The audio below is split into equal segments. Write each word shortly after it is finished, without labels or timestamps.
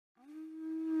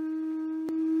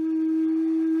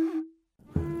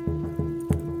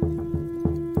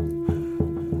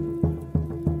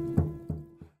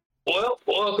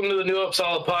welcome to the New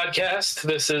Uppsala podcast.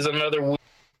 This is another week.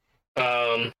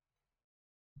 Happy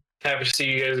to see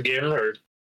you guys again, or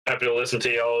happy to listen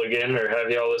to y'all again, or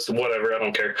have y'all listen, whatever, I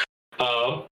don't care.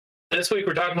 This week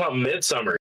we're talking about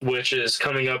Midsummer, which is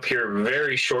coming up here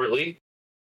very shortly.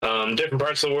 Different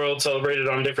parts of the world celebrated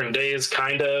on different days,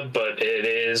 kind of, but it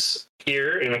is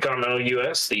here in the continental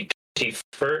U.S., the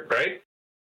 21st, right?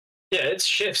 Yeah, it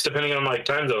shifts depending on, like,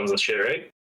 time zones and shit,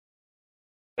 right?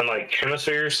 And, like,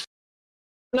 hemispheres?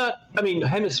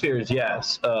 Hemispheres,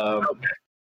 yes. Okay.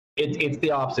 It's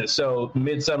the opposite. So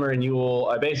Midsummer and Yule,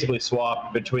 I basically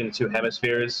swap between the two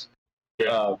hemispheres.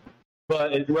 Yeah.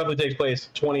 But it roughly takes place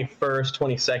 21st,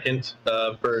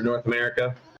 22nd for North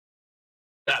America.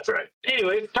 That's right.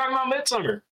 Anyway, talking about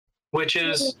Midsummer, which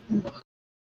is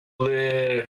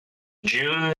the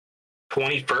June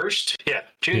 21st. Yeah,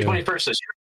 June 21st this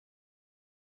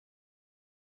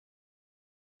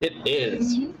year. It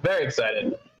is. Very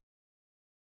excited.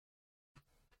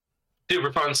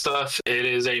 Super fun stuff. It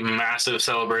is a massive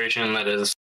celebration that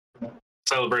is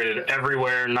celebrated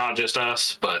everywhere, not just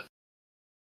us, but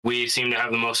we seem to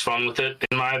have the most fun with it,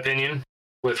 in my opinion,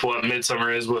 with what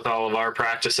Midsummer is, with all of our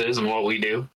practices and what we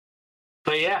do.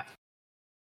 But yeah.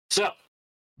 So,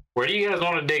 where do you guys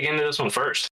want to dig into this one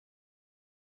first?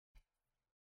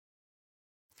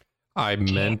 I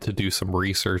meant to do some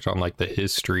research on like the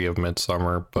history of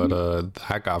Midsummer, but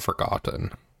that got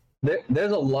forgotten.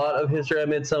 There's a lot of history of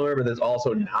Midsummer, but there's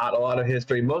also not a lot of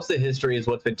history. Most of the history is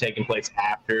what's been taking place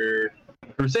after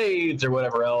Crusades or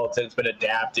whatever else, and it's been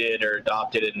adapted or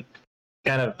adopted and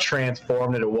kind of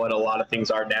transformed into what a lot of things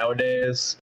are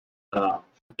nowadays.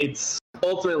 It's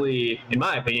ultimately, in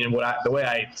my opinion, the way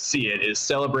I see it, is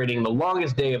celebrating the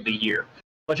longest day of the year.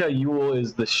 Much how Yule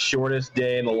is the shortest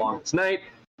day and the longest night,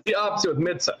 the opposite with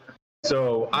Midsummer.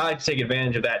 So I like to take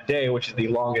advantage of that day, which is the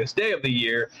longest day of the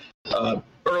year.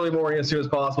 Early morning as soon as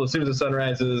possible, as soon as the sun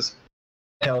rises,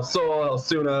 Hel Sol, Hel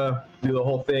Suna, do the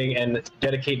whole thing and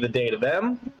dedicate the day to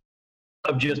them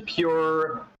of just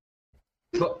pure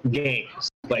games.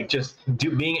 Like just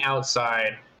being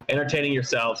outside, entertaining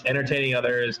yourselves, entertaining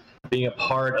others, being a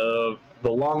part of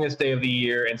the longest day of the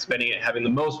year and spending it, having the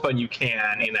most fun you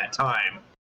can in that time.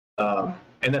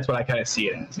 And that's what I kind of see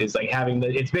it as. It's like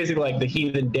it's basically like the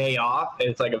heathen day off, and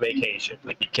it's like a vacation.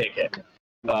 Like you kick it.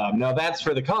 Now that's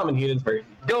for the common heathens. For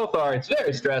gothar, it's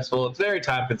very stressful. It's very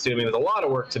time consuming. There's a lot of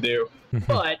work to do,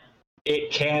 but it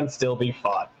can still be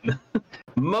fun.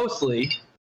 Mostly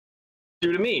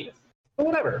due to me.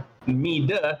 Whatever. Me,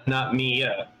 not me,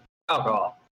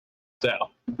 alcohol. So.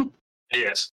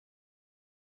 Yes.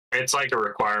 It's like a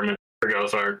requirement for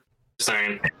gothar.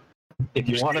 Saying. If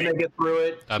you want to make it through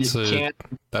it, can't.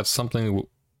 That's something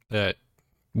that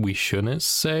we shouldn't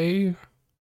say.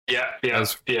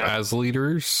 As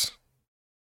leaders,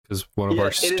 because one of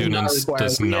our students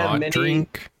does not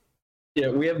drink. Yeah,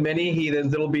 we have many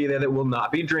heathens that'll be there that will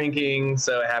not be drinking,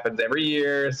 so it happens every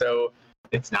year. So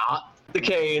it's not the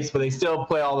case, but they still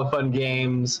play all the fun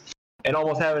games and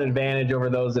almost have an advantage over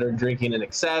those that are drinking in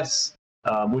excess.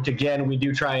 Which again, we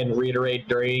do try and reiterate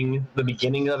during the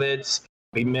beginning of it,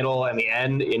 the middle, and the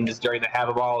end, and just during the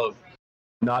have-a-ball of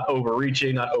not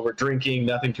overreaching, not over drinking,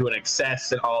 nothing to an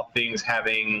excess, and all things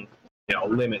having,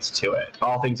 limits to it.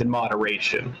 All things in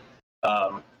moderation.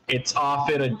 It's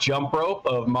often a jump rope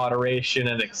of moderation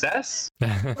and excess,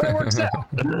 but it works out.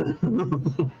 I don't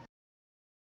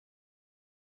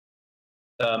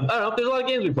know. There's a lot of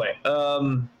games we play.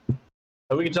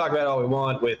 We can talk about all we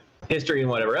want with history and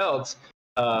whatever else.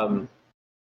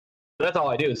 That's all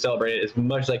I do is celebrate it as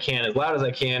much as I can, as loud as I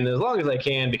can, as long as I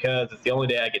can, because it's the only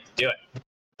day I get to do it.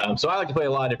 So I like to play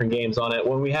a lot of different games on it.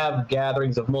 When we have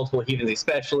gatherings of multiple heathens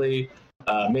especially,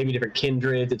 maybe different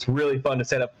kindreds, it's really fun to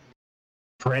set up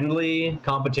friendly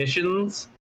competitions,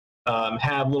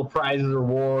 have little prizes,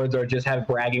 rewards, or just have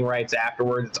bragging rights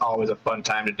afterwards. It's always a fun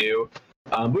time to do.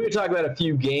 We could talk about a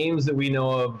few games that we know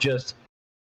of, just,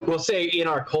 we'll say in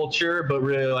our culture, but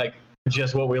really like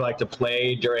just what we like to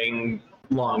play during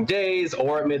long days,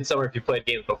 or at Midsummer if you played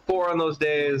games before on those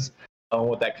days,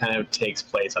 what that kind of takes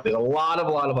place. There's a lot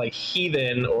of like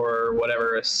heathen or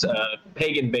whatever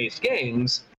pagan-based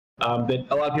games that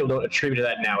a lot of people don't attribute to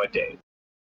that nowadays.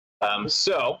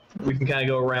 So we can kind of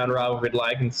go around Rob if we'd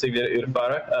like and see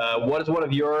what is one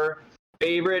of your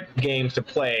favorite games to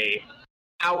play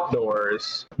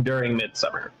outdoors during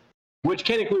Midsummer, which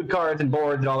can include cards and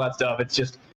boards and all that stuff. It's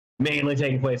just mainly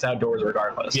taking place outdoors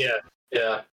regardless.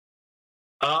 Yeah.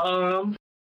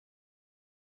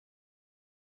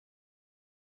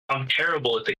 I'm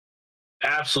terrible at the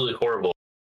absolutely horrible.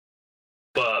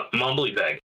 But Mumbly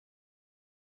Peg.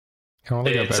 I don't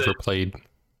think I've ever played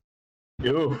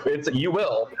Oof, you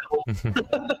will.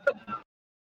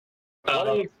 Let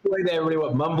me explain to everybody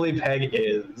what Mumbly Peg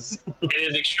is. It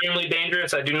is extremely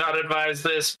dangerous. I do not advise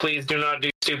this. Please do not do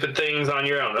stupid things on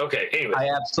your own. Okay, anyway. I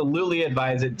absolutely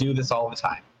advise it. Do this all the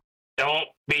time. Don't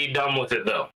be dumb with it,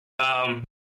 though.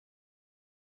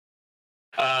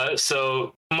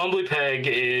 So Mumbly Peg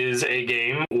is a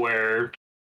game where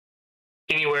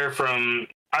anywhere from,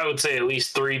 I would say, at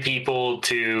least 3 people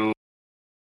to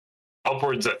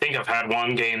upwards. I think I've had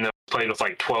one game that played with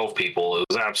like 12 people. It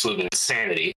was absolute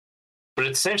insanity. But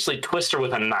it's essentially Twister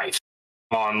with a knife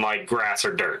on like grass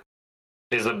or dirt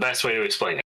is the best way to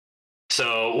explain it.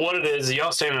 So what it is, you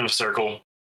all stand in a circle.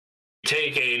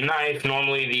 Take a knife.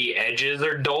 Normally the edges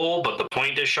are dull, but the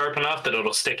point is sharp enough that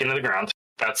it'll stick into the ground.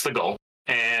 That's the goal.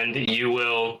 And you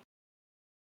will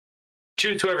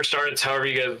choose whoever starts,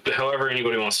 however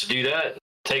anybody wants to do that.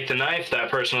 Take the knife. That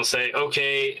person will say,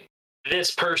 okay,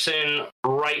 this person,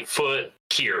 right foot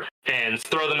here, and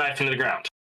throw the knife into the ground.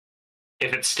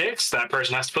 If it sticks, that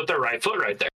person has to put their right foot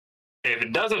right there. If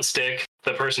it doesn't stick,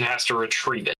 the person has to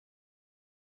retrieve it.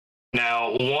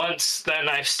 Now, once that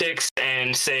knife sticks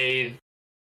and say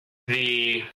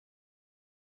the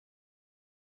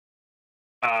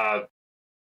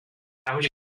how would you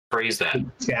phrase that?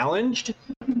 Challenged?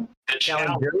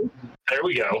 There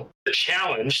we go. The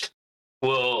challenged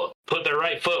will put their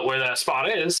right foot where that spot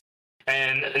is,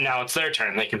 and now it's their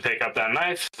turn. They can pick up that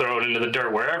knife, throw it into the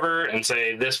dirt wherever, and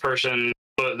say, this person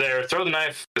put there, throw the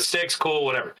knife, it sticks, cool,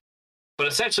 whatever. But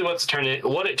essentially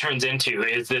what it turns into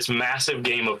is this massive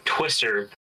game of Twister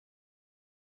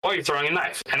while you're throwing a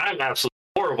knife. And I'm absolutely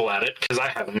horrible at it because I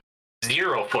have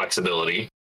zero flexibility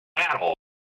at all.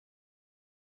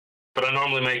 But I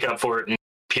normally make up for it in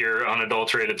pure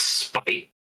unadulterated spite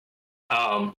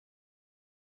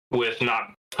with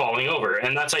not falling over.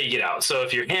 And that's how you get out. So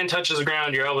if your hand touches the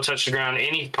ground, your elbow touches the ground,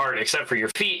 any part except for your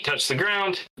feet touch the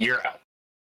ground, you're out.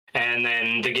 And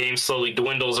then the game slowly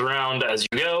dwindles around as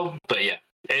you go. But yeah,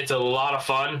 it's a lot of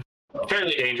fun.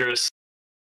 Fairly dangerous.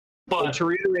 But to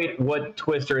reiterate what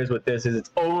Twister is with this, is it's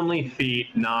only feet,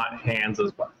 not hands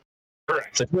as well.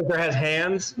 Correct. So Twister has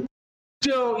hands,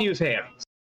 don't use hands.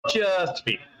 Just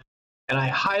feet. And I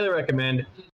highly recommend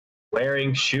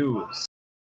wearing shoes.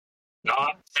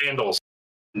 Not sandals.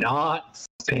 Not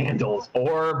sandals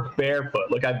or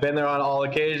barefoot. Look, I've been there on all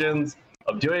occasions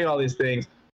of doing all these things.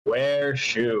 Wear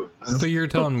shoes. So you're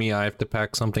telling me I have to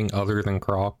pack something other than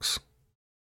Crocs?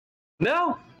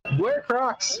 No, wear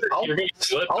Crocs.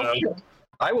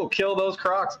 I will kill those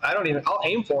Crocs. I'll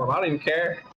aim for them. I don't even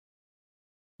care.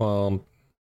 Well,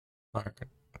 I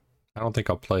don't think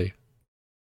I'll play.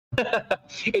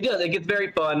 It does. It gets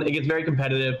very fun. It gets very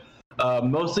competitive.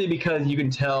 Mostly because you can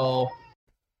tell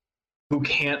who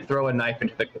can't throw a knife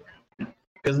into the ground.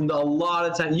 Because a lot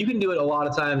of times, you can do it a lot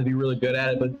of times and be really good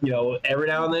at it, but every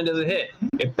now and then it doesn't hit.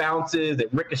 It bounces,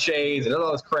 it ricochets, it does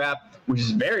all this crap, which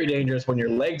is very dangerous when your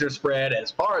legs are spread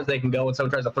as far as they can go and someone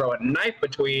tries to throw a knife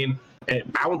between and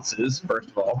it bounces,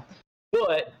 first of all.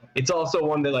 But it's also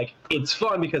one that, it's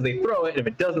fun because they throw it, and if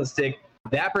it doesn't stick,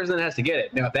 that person has to get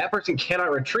it. Now, if that person cannot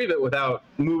retrieve it without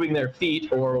moving their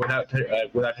feet or without touching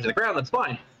the ground, that's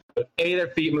fine. But any of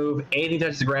their feet move, anything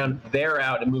touches the ground, they're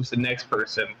out and moves to the next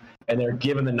person. And they're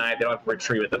given the knife, they don't have to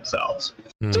retrieve it themselves.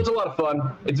 So it's a lot of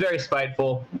fun. It's very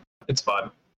spiteful. It's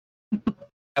fun.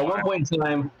 At one point in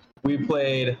time, we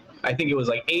played, I think it was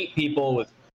 8 people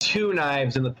with 2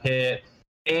 knives in the pit,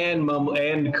 and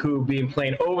Coop being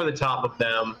playing over the top of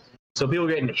them. So people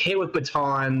getting hit with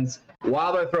batons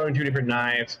while they're throwing 2 different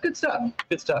knives. Good stuff.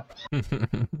 Good stuff.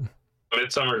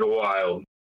 Midsummer's wild.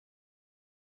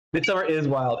 Midsummer is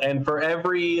wild, and for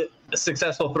every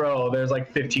successful throw, there's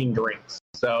 15 drinks.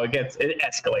 So it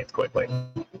escalates quickly.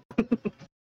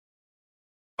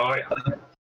 Oh yeah,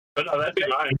 but no, that'd be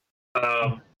mine.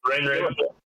 Rain,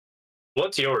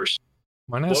 what's yours?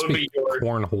 Mine has to be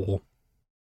cornhole.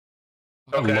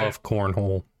 Okay. I love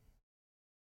cornhole.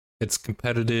 It's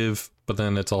competitive, but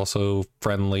then it's also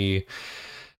friendly,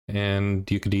 and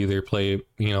you could either play,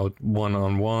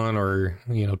 1-on-1 or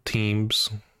teams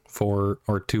 4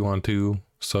 or 2-on-2.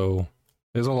 So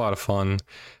it's a lot of fun.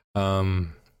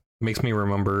 Makes me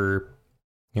remember,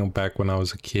 back when I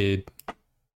was a kid,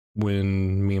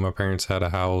 when me and my parents had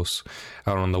a house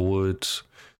out in the woods,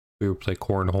 we would play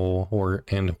cornhole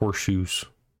and horseshoes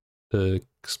to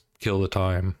kill the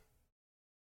time.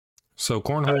 So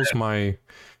cornhole's my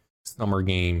summer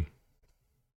game.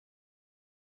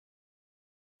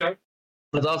 Okay.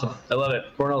 That's awesome. I love it.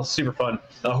 Cornhole's super fun.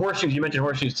 Horseshoes, you mentioned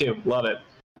horseshoes too. Love it.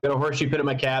 Got a horseshoe pit in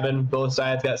my cabin. Both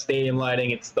sides got stadium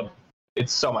lighting. It's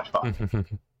so much fun.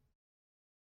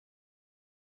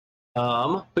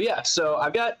 But yeah, so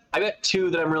I've got two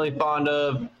that I'm really fond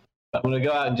of. I'm gonna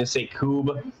go out and just say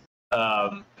Cube,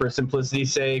 for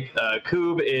simplicity's sake.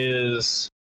 Cube is,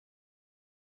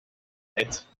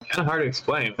 it's kind of hard to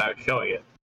explain without showing it.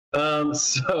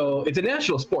 So it's a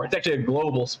national sport. It's actually a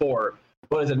global sport,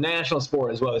 but it's a national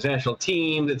sport as well. There's national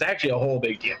teams. It's actually a whole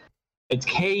big deal. It's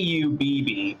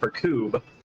KUBB for Cube.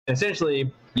 And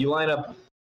essentially, you line up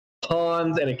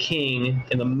pawns and a king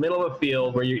in the middle of a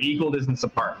field where you're equal distance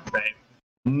apart, right?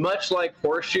 Much like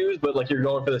horseshoes, but like you're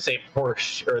going for the same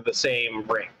horse or the same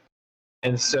ring.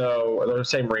 And so, or the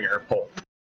same ring or pole.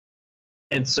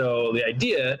 And so the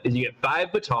idea is you get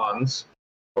 5 batons,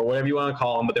 or whatever you want to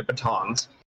call them, but they're batons.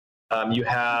 You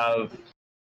have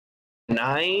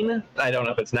 9, I don't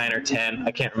know if it's 9 or 10,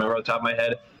 I can't remember off the top of my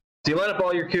head. So you line up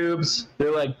all your cubes,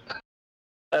 they're like,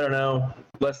 I don't know,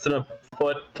 less than a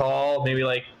foot tall, maybe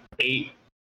like 8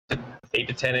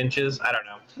 to 10 inches, I don't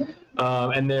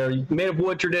know. And they're made of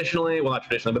wood traditionally, well not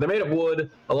traditionally, but they're made of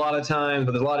wood a lot of times,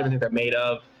 but there's a lot of different things they're made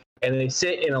of. And they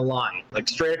sit in a line, like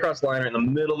straight across the line, or in the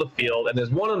middle of the field, and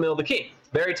there's one in the middle of the king.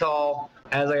 Very tall,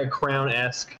 has like a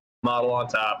crown-esque model on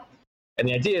top. And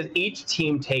the idea is each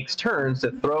team takes turns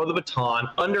to throw the baton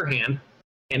underhand,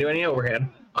 can't do any overhand,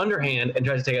 underhand, and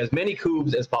tries to take as many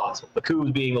cubes as possible. The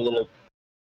cubes being the little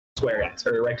square guys,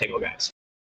 or rectangle guys.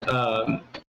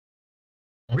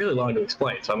 Really long to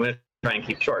explain, so I'm going to try and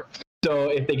keep it short. So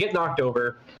if they get knocked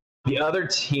over, the other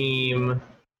team...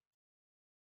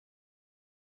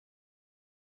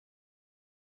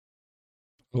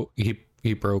 Oh,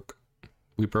 he broke.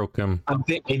 We broke him.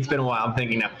 It's been a while. I'm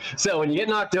thinking now. So when you get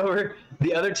knocked over,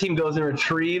 the other team goes and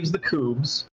retrieves the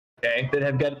cubes, okay, that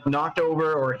have got knocked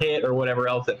over or hit or whatever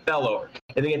else that fell over.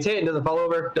 If it gets hit and doesn't fall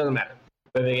over, doesn't matter.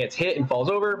 But if it gets hit and falls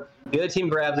over, the other team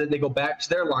grabs it. They go back to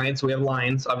their lines. So we have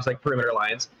lines, obviously like perimeter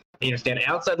lines. And you stand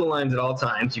outside the lines at all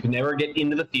times. You can never get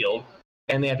into the field.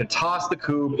 And they have to toss the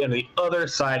cube into the other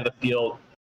side of the field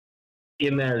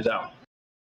in their zone.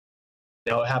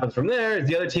 Now what happens from there is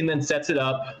the other team then sets it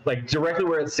up like directly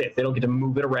where it sits. They don't get to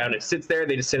move it around. It sits there.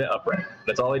 They just sit it upright.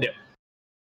 That's all they do.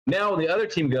 Now when the other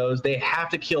team goes, they have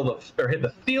to hit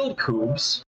the field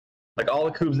cubes, like all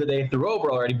the cubes that they threw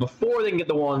over already, before they can get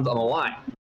the ones on the line.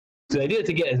 So the idea is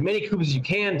to get as many cubes as you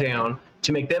can down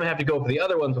to make them have to go for the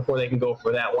other ones before they can go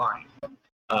for that line.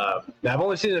 Now I've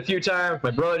only seen it a few times.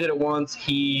 My brother did it once.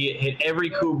 He hit every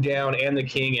cube down and the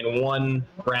king in one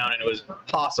round, and it was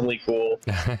possibly cool.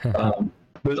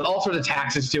 There's all sorts of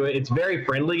taxes to it. It's a very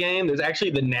friendly game. There's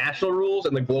actually the national rules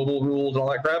and the global rules and all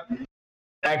that crap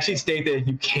actually state that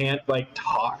you can't like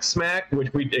talk smack,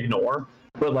 which we ignore,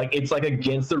 but like it's like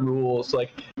against the rules,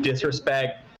 like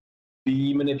disrespect,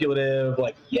 be manipulative,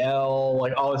 like yell,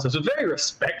 like all this stuff. So it's a very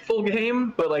respectful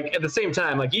game, but like at the same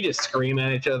time, like you just scream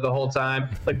at each other the whole time.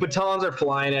 Like batons are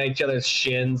flying at each other's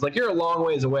shins. Like you're a long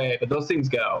ways away, but those things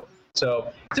go.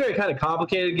 So it's a very kind of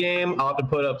complicated game. I'll have to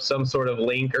put up some sort of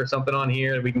link or something on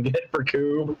here that we can get for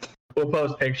Cube. We'll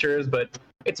post pictures, but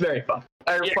it's very fun.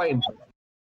 I quite enjoy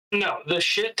it. No, the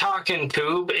shit talking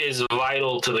Cube is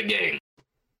vital to the game.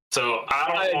 So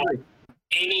I don't want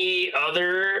any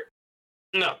other.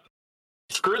 No.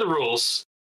 Screw the rules.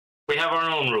 We have our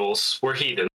own rules. We're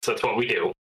heathens. That's what we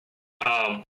do.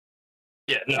 No.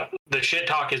 The shit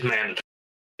talk is mandatory.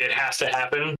 It has to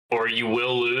happen, or you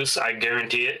will lose. I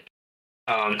guarantee it.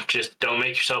 Just don't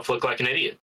make yourself look like an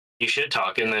idiot. You shit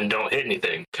talk and then don't hit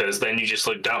anything, because then you just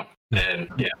look dumb. And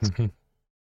yes,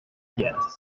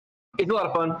 it's a lot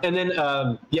of fun. And then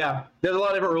there's a lot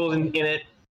of different rules in it.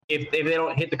 If they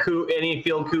don't hit any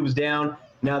field cubes down,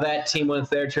 now that team, when it's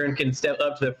their turn, can step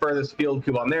up to the furthest field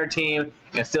cube on their team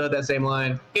and still hit that same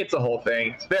line. It's a whole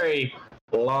thing. It's very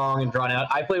long and drawn out.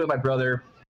 I played with my brother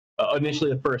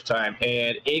initially the first time,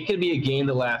 and it can be a game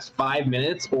that lasts 5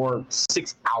 minutes or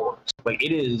 6 hours. Like,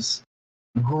 it is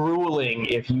grueling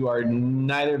if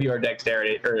neither of you are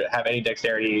dexterity or have any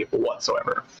dexterity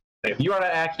whatsoever. If you are not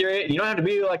accurate, you don't have to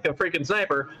be like the freaking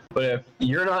sniper, but if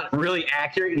you're not really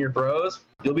accurate in your throws,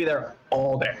 you'll be there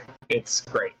all day. It's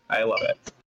great. I love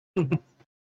it.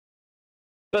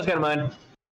 That's kind of mine.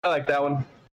 I like that one.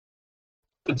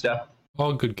 Good stuff.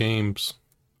 All good games.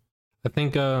 I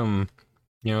think,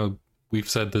 we've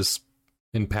said this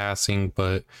in passing,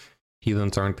 but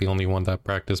heathens aren't the only one that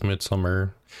practice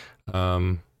Midsummer.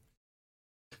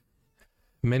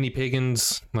 Many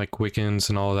pagans, like Wiccans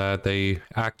and all that, they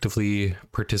actively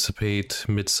participate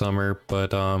Midsummer,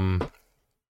 but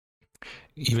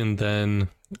even then,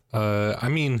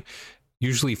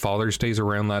 usually Father's Day's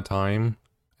around that time,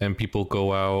 and people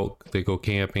go out, they go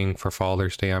camping for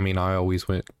Father's Day. I always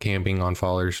went camping on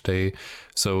Father's Day,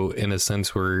 so in a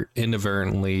sense, we're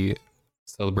inadvertently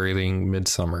celebrating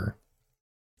Midsummer.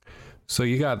 So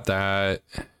you got that,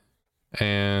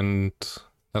 and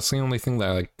that's the only thing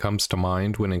that like comes to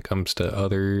mind when it comes to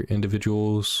other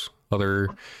individuals, other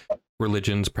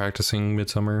religions practicing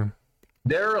Midsummer.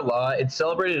 There are a lot. It's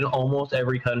celebrated in almost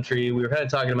every country. We were kind of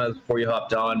talking about this before you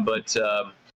hopped on, but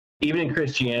even in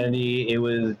Christianity, it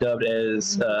was dubbed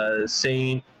as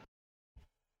Saint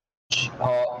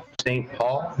Paul. Saint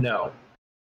Paul? No,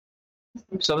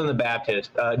 something the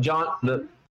Baptist.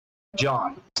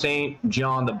 Saint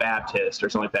John the Baptist, or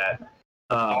something like that.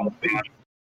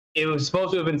 It was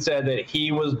supposed to have been said that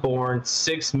he was born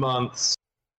 6 months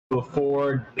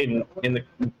before, in the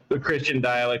Christian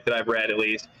dialect that I've read at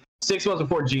least, 6 months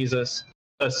before Jesus,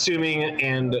 assuming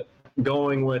and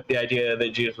going with the idea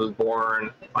that Jesus was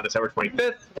born on December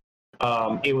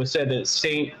 25th. It was said that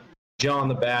Saint John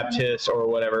the Baptist, or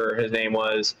whatever his name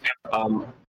was,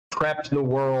 prepped the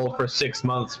world for 6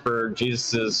 months for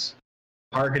Jesus's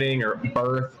marketing or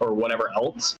birth or whatever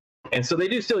else. And so they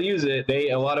do still use it.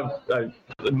 A lot of,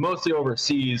 mostly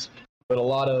overseas, but a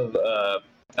lot of, I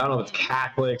don't know if it's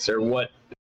Catholics or what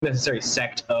necessary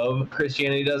sect of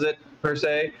Christianity does it, per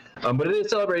se. But it is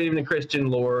celebrated even in Christian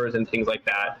lores and things like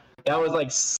that. That was like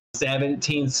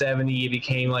 1770. It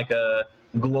became like a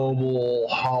global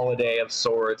holiday of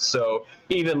sorts. So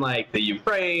even like the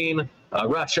Ukraine,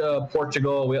 Russia,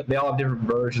 Portugal, they all have different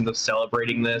versions of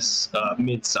celebrating this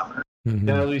Midsummer. Mm-hmm.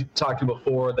 Now, as we talked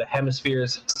before, the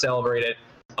hemispheres celebrate it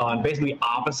on basically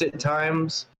opposite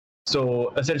times.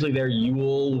 So essentially their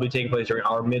Yule will be taking place during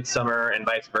our Midsummer and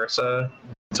vice versa.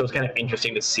 So it's kind of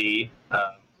interesting to see.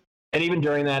 And even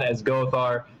during that, as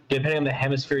Gothar, depending on the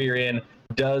hemisphere you're in,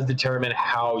 does determine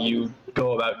how you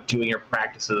go about doing your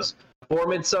practices for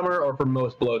Midsummer or for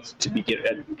most bloats to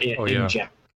begin in general.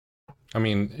 I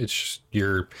mean,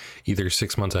 you're either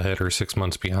 6 months ahead or 6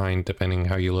 months behind, depending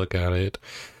how you look at it.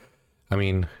 I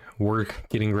mean, we're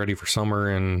getting ready for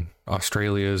summer, and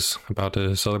Australia's about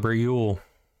to celebrate Yule.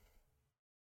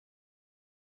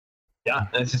 Yeah,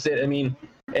 that's just it. I mean,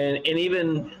 and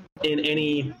even in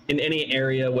any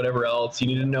area, whatever else, you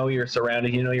need to know your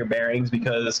surroundings, you know your bearings,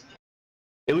 because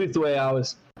at least the way I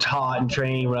was taught and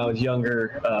trained when I was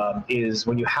younger is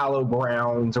when you hallow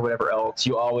grounds or whatever else,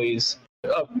 you always,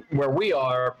 where we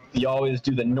are, you always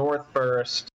do the north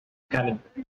first, kind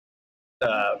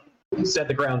of set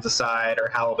the grounds aside or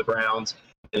hallow the grounds.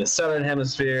 In the southern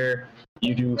hemisphere,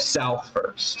 you do south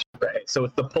first, right? So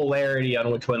it's the polarity on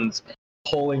which one's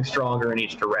pulling stronger in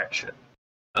each direction.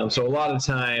 So a lot of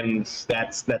times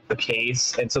that's the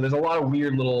case, and so there's a lot of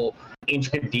weird little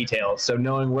intricate details. So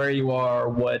knowing where you are,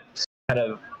 what kind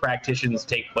of practitions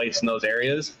take place in those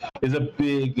areas is a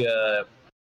big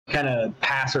kind of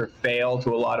pass or fail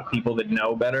to a lot of people that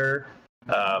know better.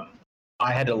 I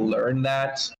had to learn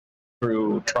that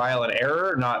through trial and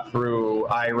error, not through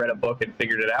I read a book and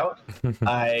figured it out.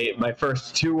 My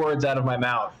first 2 words out of my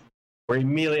mouth were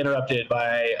immediately interrupted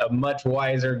by a much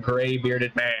wiser,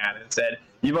 gray-bearded man and said,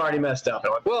 "You've already messed up."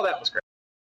 And I'm like, well, that was great.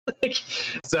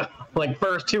 So, like,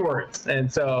 first 2 words.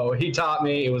 And so he taught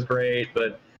me. It was great,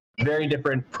 but very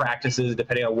different practices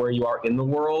depending on where you are in the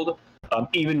world,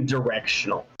 even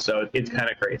directional. So it's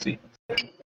kind of crazy.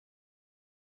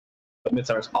 But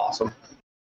Midsummer's awesome.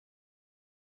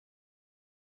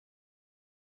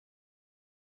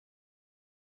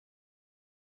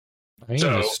 I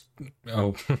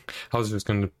was just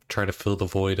going to try to fill the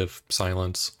void of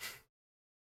silence.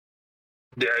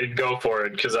 Yeah, go for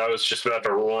it, because I was just about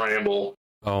to ramble.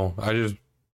 Oh, I just,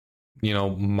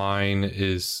 mine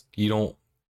is,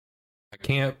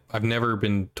 I've never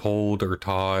been told or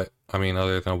taught,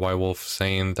 other than a white wolf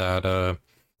saying that,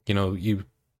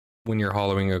 when you're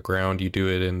hollowing a ground, you do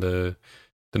it in the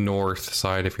north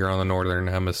side if you're on the northern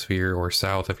hemisphere, or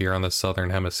south if you're on the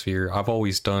southern hemisphere. I've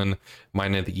always done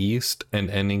mine in the east and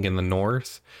ending in the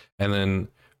north, and then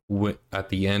at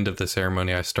the end of the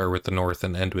ceremony I start with the north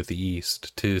and end with the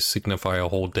east to signify a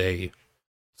whole day.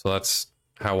 So that's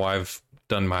how I've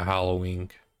done my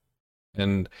hallowing,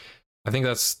 and I think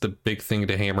that's the big thing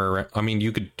to hammer around.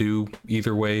 You could do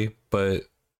either way, but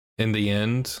in the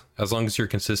end, as long as you're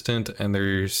consistent and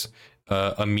there's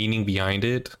a meaning behind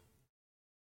it,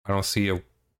 I don't see a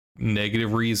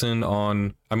negative reason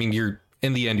you're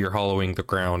in the end, you're hollowing the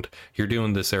ground. You're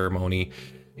doing the ceremony.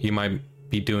 You might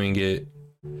be doing it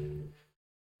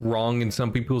wrong in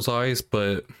some people's eyes,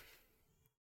 but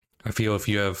I feel if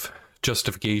you have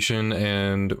justification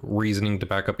and reasoning to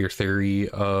back up your theory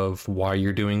of why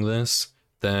you're doing this,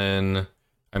 then,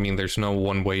 there's no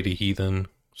one way to heathen.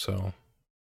 So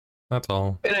that's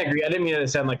all. And I agree. I didn't mean it to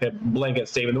sound like a blanket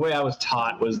statement. The way I was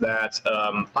taught was that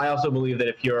I also believe that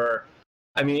if you're,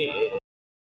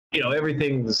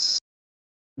 everything's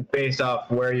based off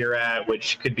where you're at,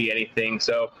 which could be anything.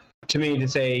 So to me, to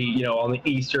say, on the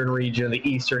eastern region, the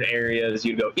eastern areas,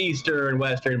 you go eastern,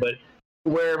 western, but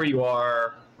wherever you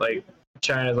are, like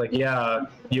China's like, yeah,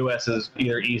 US is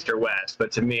either east or west.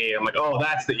 But to me, I'm like, oh,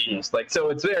 that's the east. Like, so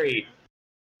it's very,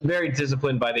 very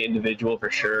disciplined by the individual for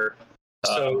sure.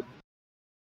 So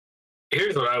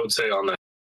here's what I would say on that.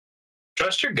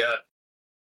 Trust your gut.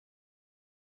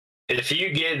 If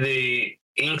you get the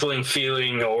inkling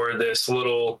feeling or this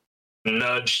little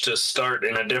nudge to start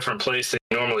in a different place than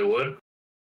you normally would,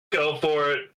 go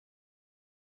for it.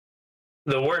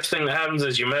 The worst thing that happens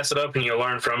is you mess it up and you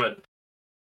learn from it.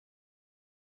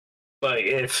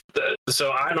 Like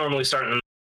so I normally start in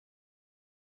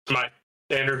my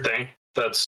standard thing.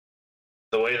 That's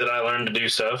the way that I learn to do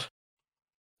stuff.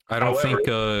 I don't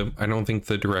think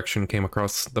the direction came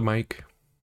across the mic.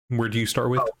 Where do you start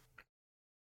with?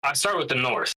 I start with the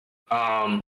north.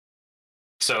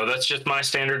 So that's just my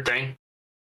standard thing.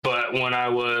 But when I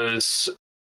was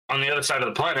on the other side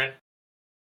of the planet,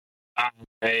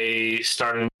 I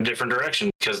started in a different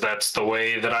direction because that's the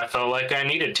way that I felt like I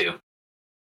needed to.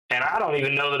 And I don't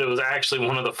even know that it was actually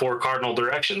one of the 4 cardinal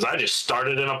directions. I just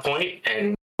started in a point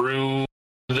and grew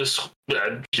this.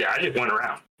 I just went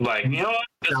around. Like, you know what?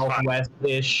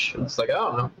 Southwest-ish. It's like, I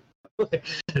don't know.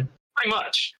 Pretty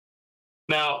much.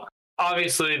 Now,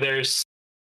 obviously, there's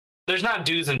not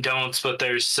do's and don'ts, but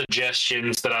there's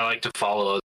suggestions that I like to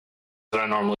follow that I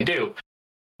normally do.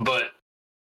 But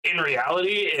in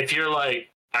reality, if you're like,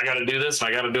 I got to do this and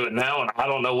I got to do it now, and I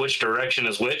don't know which direction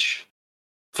is which,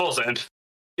 full send.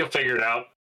 You'll figure it out.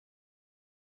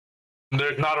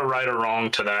 There's not a right or wrong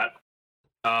to that.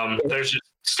 There's just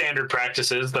standard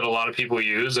practices that a lot of people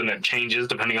use, and it changes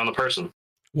depending on the person.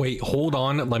 Wait, hold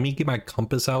on. Let me get my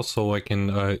compass out so I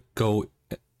can go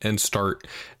and start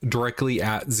directly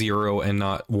at 0 and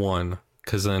not 1,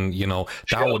 because then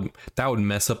that would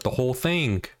mess up the whole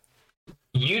thing.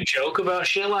 You joke about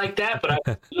shit like that, but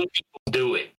I've seen people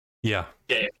do it. Yeah,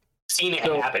 seen it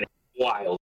happen. It's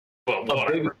wild, but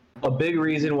whatever. A big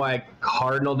reason why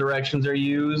cardinal directions are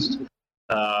used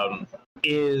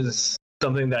is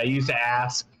something that I used to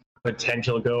ask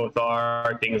potential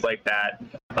gothar, things like that,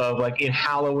 of like in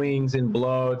Halloween's and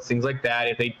bloats, things like that.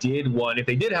 If they did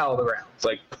hallow the grounds,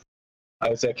 like I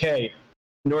would say, okay,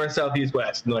 north, south, east,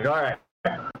 west, and they're like, all right,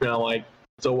 and I'm like,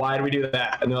 so why do we do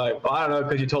that? And they're like, well, I don't know,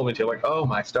 because you told me to. I'm like, oh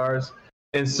my stars.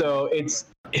 And so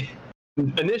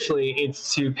initially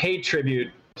it's to pay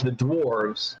tribute to the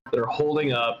dwarves that are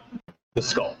holding up the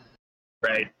skull,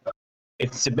 right?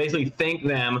 It's to basically thank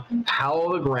them,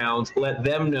 hallow the grounds, let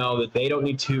them know that they don't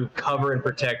need to cover and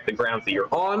protect the grounds that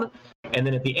you're on, and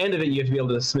then at the end of it, you have to be able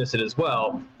to dismiss it as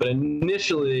well. But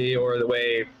initially, or the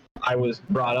way I was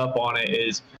brought up on it,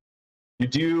 is you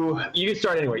can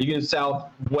start anywhere. You can do south,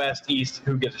 west, east,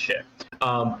 who gives a shit?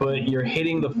 But you're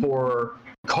hitting the 4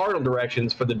 cardinal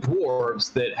directions for the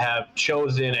dwarves that have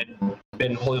chosen and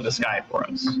been holding the sky for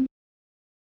us.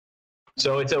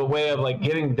 So it's a way of like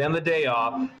giving them the day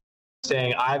off,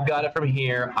 saying, I've got it from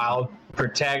here, I'll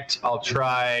protect, I'll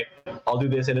try, I'll do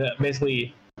this, and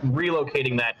basically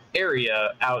relocating that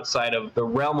area outside of the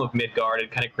realm of Midgard and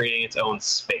kind of creating its own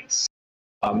space.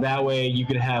 That way you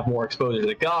can have more exposure to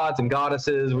the gods and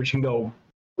goddesses, which can go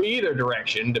either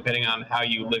direction depending on how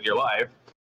you live your life.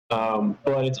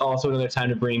 But it's also another time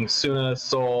to bring Suna,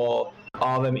 Sol,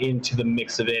 all of them into the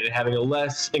mix of it and having a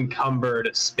less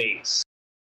encumbered space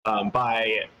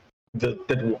by the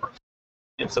dwarf.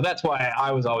 And so that's why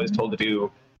I was always told to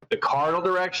do the cardinal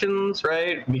directions,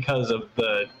 right? Because of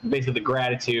basically the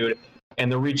gratitude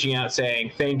and the reaching out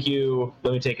saying, thank you,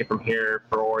 let me take it from here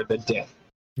for the day.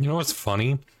 You know what's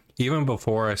funny? Even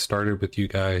before I started with you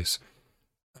guys,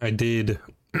 I did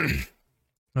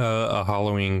a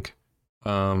Halloween.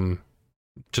 I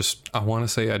want to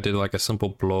say I did like a simple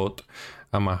blot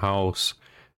at my house,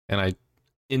 and I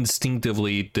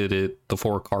instinctively did it the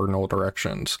 4 cardinal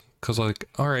directions. Because, like,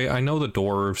 all right, I know the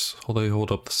dwarves, they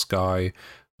hold up the sky.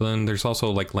 But then there's also,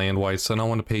 like, land wights, and I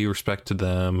want to pay respect to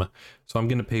them. So I'm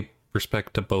going to pay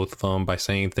respect to both of them by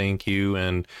saying thank you.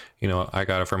 And, I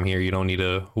got it from here. You don't need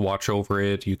to watch over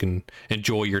it. You can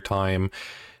enjoy your time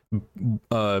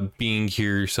being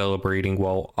here celebrating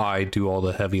while I do all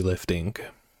the heavy lifting.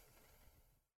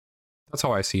 That's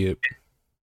how I see it.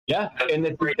 Yeah, and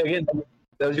again,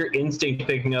 that was your instinct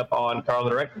picking up on Carl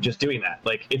the Director, just doing that.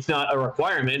 Like, it's not a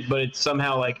requirement, but it's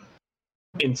somehow like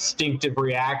instinctive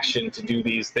reaction to do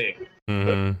these things.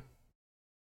 Mm-hmm.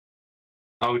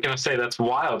 I was gonna say that's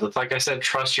wild. It's like I said,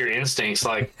 trust your instincts.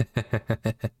 Like a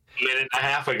minute and a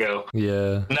half ago.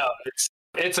 Yeah. No,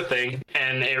 it's a thing,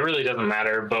 and it really doesn't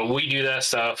matter. But we do that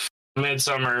stuff.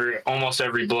 Midsummer, almost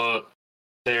every blow.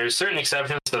 There's certain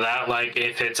exceptions to that, like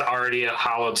if it's already a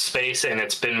hallowed space and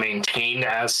it's been maintained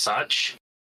as such.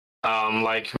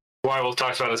 Like Wyville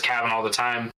talks about his cabin all the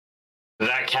time.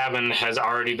 That cabin has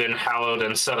already been hallowed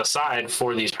and set aside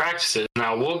for these practices.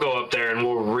 Now we'll go up there and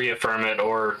we'll reaffirm it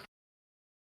or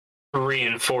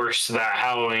reinforce that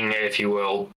hallowing, if you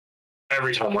will,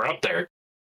 every time we're up there.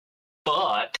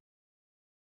 But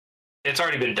it's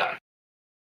already been done.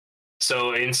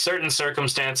 So in certain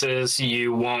circumstances,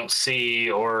 you won't see,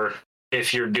 or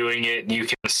if you're doing it, you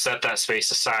can set that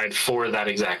space aside for that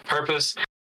exact purpose.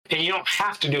 And you don't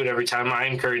have to do it every time. I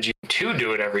encourage you to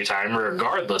do it every time,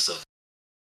 regardless of.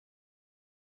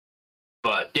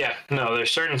 But yeah, no,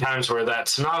 there's certain times where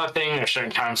that's not a thing. There's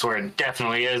certain times where it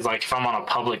definitely is. Like if I'm on a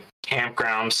public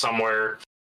campground somewhere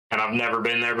and I've never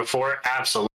been there before,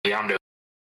 absolutely I'm doing it.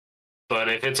 But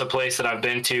if it's a place that I've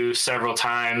been to several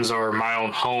times or my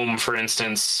own home, for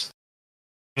instance,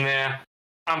 nah,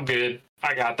 I'm good.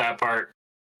 I got that part.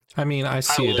 I mean, I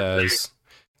see it as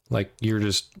like you're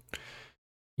just,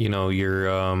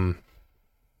 you're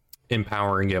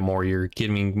empowering it more. You're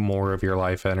giving more of your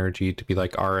life energy to be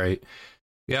like, all right,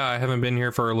 yeah, I haven't been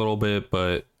here for a little bit,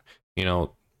 but,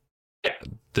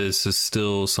 this is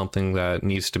still something that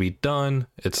needs to be done.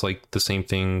 It's like the same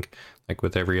thing like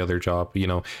with every other job.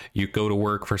 You go to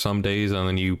work for some days and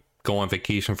then you go on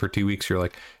vacation for 2 weeks. You're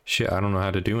like, shit, I don't know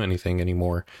how to do anything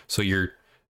anymore. So you're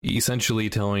essentially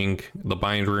telling the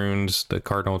bind runes, the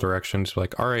cardinal directions,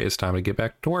 like, all right, it's time to get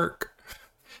back to work.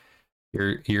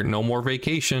 You're no more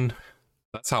vacation.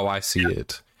 That's how I see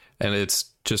it. And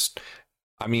it's just,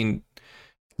 I mean,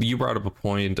 you brought up a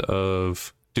point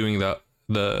of doing the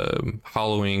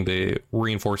hollowing, the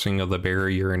reinforcing of the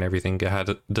barrier and everything.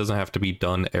 It doesn't have to be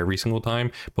done every single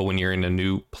time, but when you're in a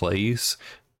new place,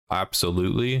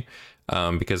 absolutely,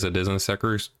 because it isn't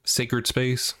a sacred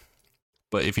space.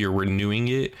 But if you're renewing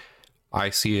it, I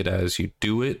see it as you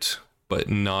do it, but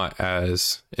not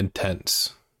as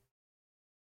intense.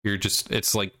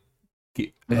 It's like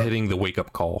hitting the wake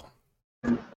up call.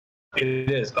 It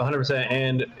is 100%,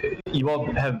 and you all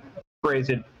have phrased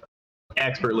it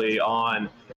expertly on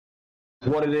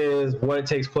what it is, what it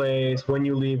takes place, when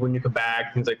you leave, when you come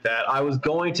back, things like that. I was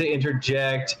going to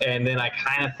interject, and then I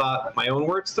kind of thought my own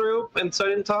words through, and so I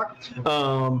didn't talk.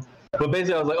 But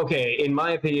basically, I was like, okay, in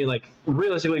my opinion, like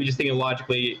realistically, just thinking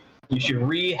logically, you should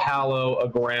re-hallow a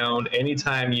ground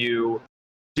anytime you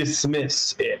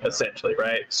dismiss it, essentially,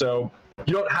 right? So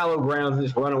you don't hallow grounds and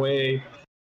just run away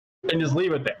and just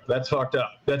leave it there. That's fucked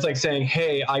up. That's like saying,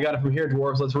 hey, I got it from here,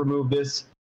 dwarves, let's remove this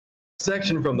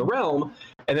section from the realm,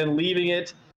 and then leaving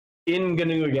it in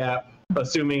Ganuga Gap,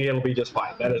 assuming it'll be just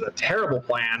fine. That is a terrible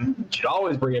plan. You should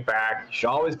always bring it back. You should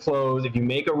always close. If you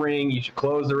make a ring, you should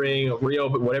close the ring,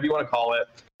 reopen, whatever you want to call it.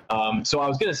 So I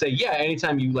was going to say, yeah,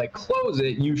 anytime you like close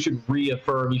it, you should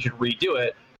reaffirm, you should redo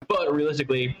it. But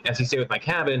realistically, as you say with my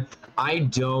cabin, I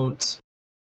don't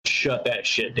shut that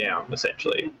shit down,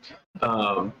 essentially.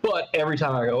 But every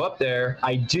time I go up there,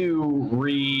 I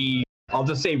do I'll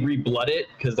just say re-blood it,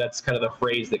 because that's kind of the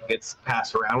phrase that gets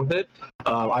passed around with it.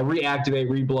 I reactivate,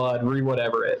 re-blood,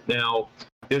 re-whatever it. Now,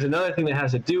 there's another thing that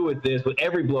has to do with this. With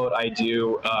every bloat I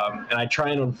do, and I try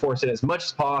and enforce it as much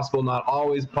as possible, not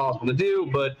always possible to do,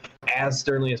 but as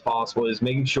sternly as possible, is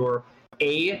making sure,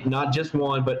 not just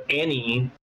one, but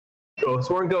any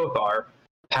Oathsworn Gothar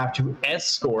have to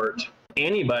escort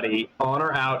anybody on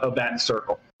or out of that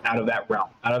circle, out of that realm,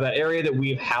 out of that area that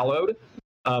we've hallowed.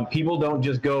 People don't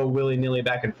just go willy-nilly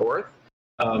back and forth.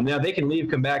 Now, they can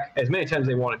leave, come back as many times as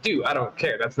they want to do. I don't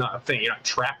care. That's not a thing. You're not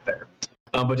trapped there.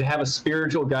 But to have a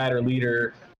spiritual guide or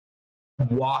leader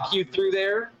walk you through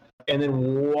there and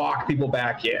then walk people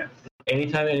back in.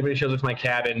 Anytime anybody shows up to my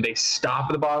cabin, they stop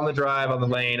at the bottom of the drive on the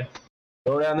lane,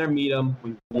 go down there, meet them,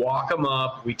 we walk them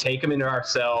up, we take them into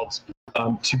ourselves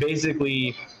to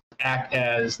basically act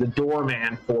as the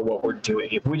doorman for what we're doing.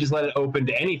 If we just let it open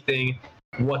to anything,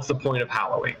 what's the point of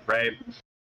hallowing, right?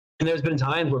 And there's been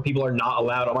times where people are not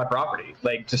allowed on my property,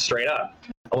 like just straight up.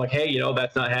 I'm like, hey,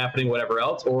 that's not happening, whatever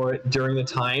else. Or during the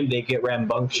time they get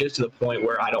rambunctious to the point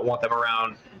where I don't want them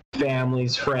around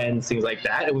families, friends, things like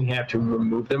that, and we have to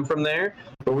remove them from there.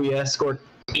 But we escort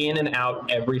in and out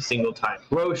every single time.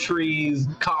 Groceries,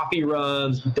 coffee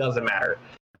runs, doesn't matter.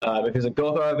 If there's a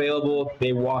Gothar available,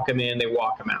 they walk them in, they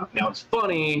walk them out. Now it's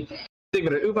funny, I think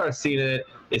that Upar's seen it,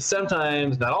 is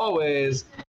sometimes, not always,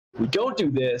 we don't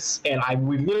do this, and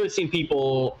we've literally seen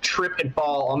people trip and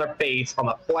fall on their face on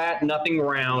the flat, nothing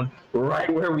round, right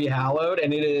where we hallowed,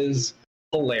 and it is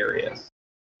hilarious.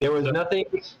 There was nothing,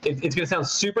 it's going to sound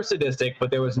super sadistic,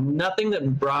 but there was nothing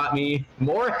that brought me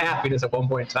more happiness at one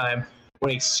point in time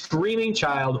when a screaming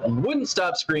child wouldn't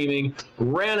stop screaming,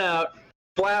 ran out,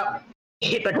 flap,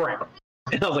 hit the ground.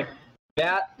 And I was like,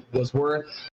 that was worth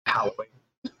howling.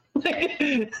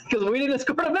 Because we didn't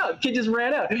escort him out. The kid just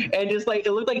ran out. And just like,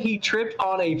 it looked like he tripped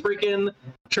on a freaking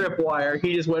tripwire.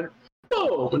 He just went,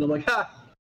 oh, and I'm like, ha.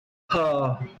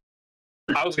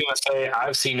 I was going to say,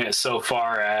 I've seen it so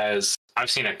far as I've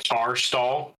seen a car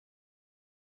stall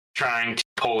trying to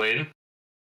pull in.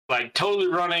 Like, totally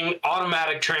running,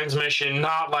 automatic transmission,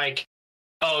 not like,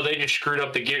 oh, they just screwed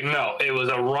up the gear. No, it was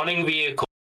a running vehicle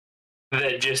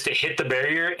that just hit the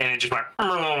barrier and it just went,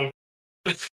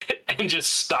 and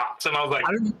just stops. And I was like,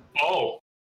 oh.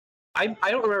 I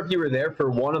don't remember if you were there for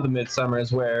one of the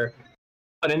Midsummers where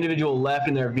an individual left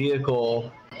in their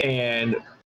vehicle and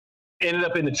ended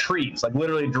up in the trees, like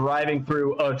literally driving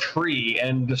through a tree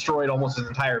and destroyed almost his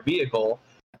entire vehicle.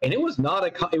 And it was not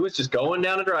it was just going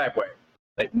down a driveway.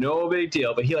 Like, no big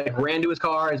deal. But he like ran to his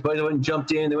car, his buddies went and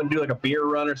jumped in, they went to do like a beer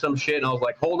run or some shit, and I was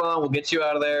like, hold on, we'll get you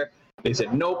out of there. They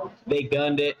said nope, they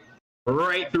gunned it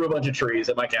right through a bunch of trees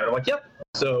at my cabin. I'm like, yep.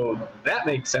 So that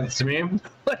makes sense to me.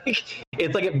 Like,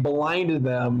 it's like it blinded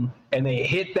them and they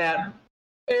hit that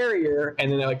barrier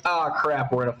and then they're like, ah,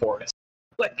 crap, we're in a forest.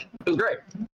 Like, it was great.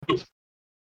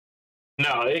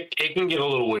 No, it can get a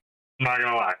little weird. I'm not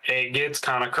gonna lie. It gets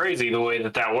kind of crazy the way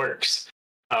that works.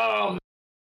 Because,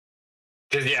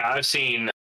 yeah, I've seen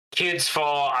kids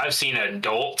fall. I've seen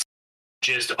adults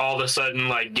just all of a sudden,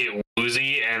 like, get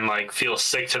woozy and, like, feel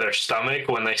sick to their stomach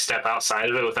when they step outside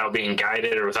of it without being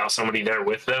guided or without somebody there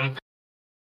with them.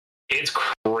 It's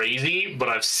crazy, but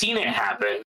I've seen it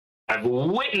happen. I've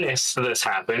witnessed this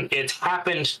happen. It's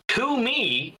happened to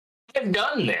me. I've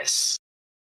done this.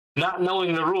 Not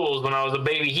knowing the rules when I was a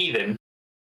baby heathen.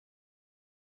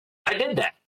 I did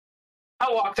that.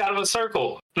 I walked out of a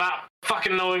circle, not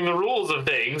fucking knowing the rules of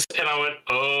things, and I went,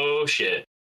 oh shit.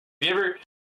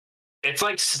 It's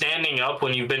like standing up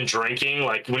when you've been drinking,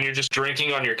 like when you're just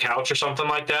drinking on your couch or something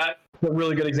like that. A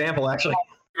really good example, actually.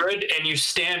 Good, and you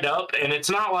stand up, and it's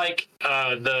not like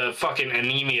the fucking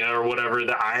anemia or whatever,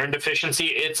 the iron deficiency.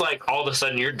 It's like all of a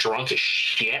sudden you're drunk as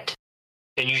shit,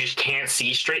 and you just can't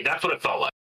see straight. That's what it felt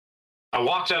like. I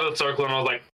walked out of the circle, and I was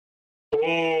like,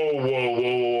 whoa, whoa,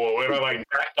 whoa, whoa. And I like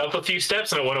backed up a few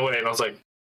steps, and it went away, and I was like,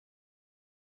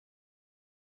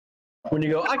 when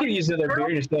you go, I could use another beer,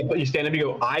 you stand up, you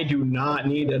go, I do not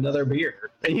need another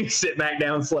beer. And you sit back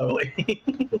down slowly.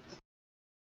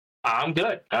 I'm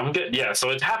good. Yeah, so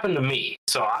it's happened to me.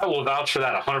 So I will vouch for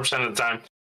that 100% of the time.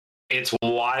 It's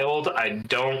wild. I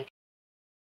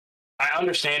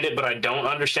understand it, but I don't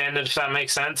understand it, if that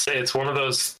makes sense. It's one of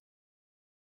those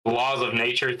laws of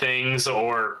nature things,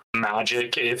 or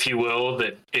magic, if you will,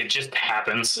 that it just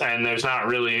happens, and there's not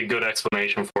really a good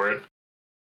explanation for it.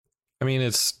 I mean,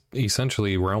 it's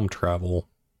essentially realm travel.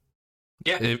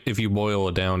 Yeah. If you boil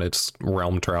it down, it's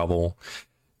realm travel.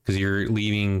 Because you're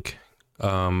leaving,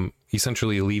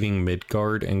 essentially leaving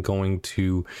Midgard and going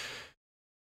to,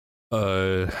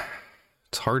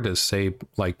 it's hard to say,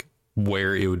 like,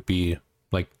 where it would be.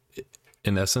 Like,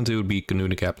 in essence, it would be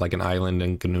Ganunagap, like an island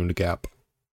in Ganunagap.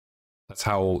 That's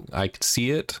how I could see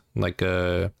it, like,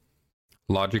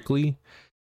 logically.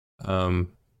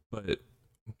 But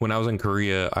when I was in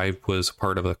Korea, I was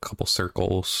part of a couple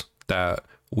circles that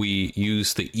we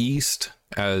used the east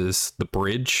as the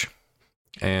bridge.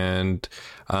 And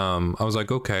I was like,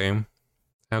 okay,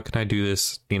 how can I do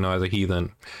this, as a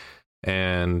heathen?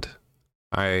 And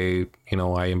I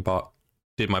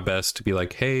did my best to be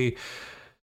like, hey,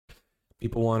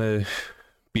 people want to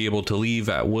be able to leave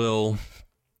at will.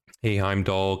 Hey,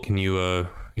 Heimdall, can you,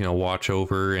 watch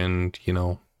over and,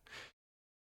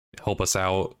 help us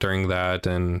out during that?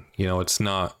 And, it's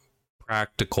not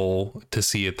practical to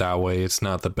see it that way. It's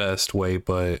not the best way,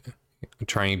 but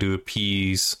trying to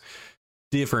appease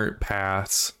different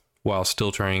paths while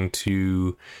still trying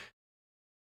to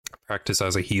practice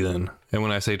as a heathen. And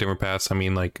when I say different paths, I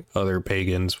mean like other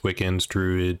pagans, Wiccans,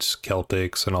 Druids,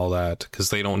 Celtics, and all that,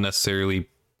 because they don't necessarily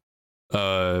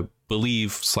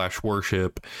believe /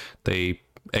 worship. They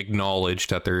acknowledge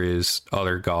that there is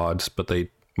other gods, but they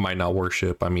might not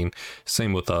worship. I mean,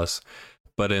 same with us.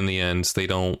 But in the end, they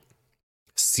don't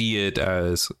see it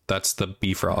as that's the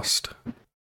Bifrost.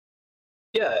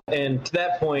 Yeah, and to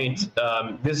that point,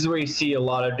 this is where you see a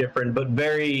lot of different but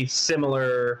very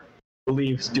similar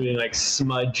beliefs doing like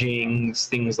smudgings,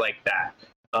 things like that.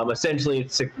 Essentially,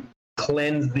 it's to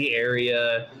cleanse the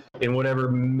area in whatever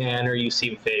manner you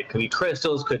see fit. It could be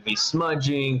crystals, could be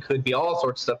smudging, could be all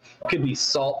sorts of stuff. Could be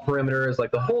salt perimeters,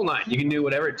 like the whole nine. You can do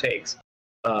whatever it takes.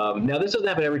 Now, this doesn't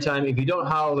happen every time. If you don't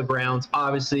hollow the grounds,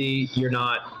 obviously you're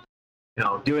not,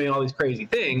 doing all these crazy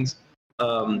things.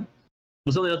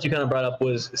 Something else you kind of brought up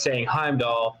was saying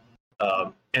Heimdall.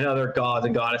 and other gods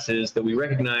and goddesses that we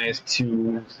recognize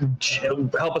to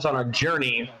help us on our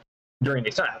journey during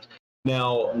these times.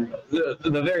 Now,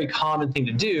 the very common thing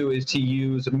to do is to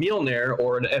use Mjolnir,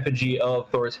 or an effigy of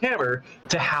Thor's hammer,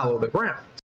 to hallow the ground.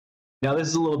 Now, this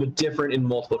is a little bit different in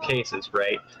multiple cases,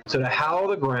 right? So to hallow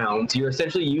the grounds, you're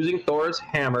essentially using Thor's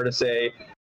hammer to say,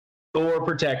 Thor,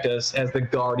 protect us as the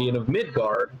guardian of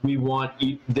Midgard. We want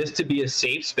this to be a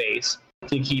safe space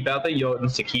to keep out the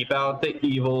Jotuns, to keep out the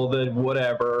evil, the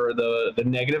whatever, the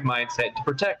negative mindset, to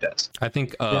protect us. I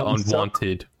think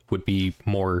unwanted would be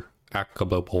more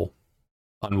applicable.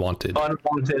 Unwanted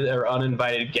or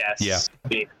uninvited guests.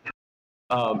 Yeah.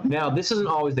 Now, this isn't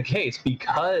always the case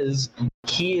because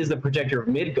he is the protector of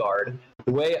Midgard.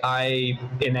 The way I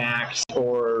enact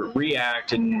or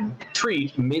react and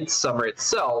treat Midsummer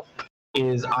itself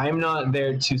is I'm not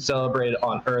there to celebrate it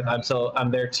on Earth.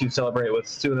 I'm there to celebrate it with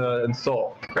Suna and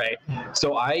Sol, right?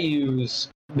 So I use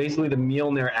basically the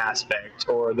Mjolnir aspect,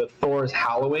 or the Thor's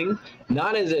hallowing,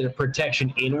 not as a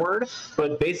protection inward,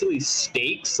 but basically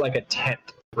stakes like a tent,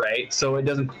 right? So it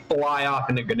doesn't fly off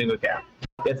into Gnugga.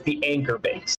 It's the anchor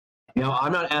base. Now,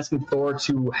 I'm not asking Thor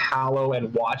to hallow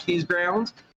and watch these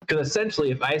grounds, because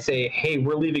essentially if I say, hey,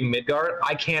 we're leaving Midgard,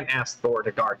 I can't ask Thor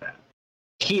to guard that.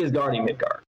 He is guarding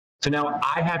Midgard. So now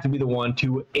I have to be the one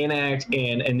to enact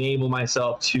and enable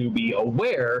myself to be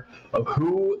aware of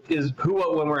who,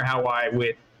 what, when, where, how, why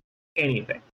with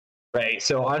anything, right?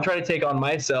 So I'm trying to take on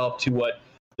myself to what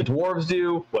the dwarves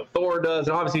do, what Thor does,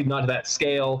 and obviously not to that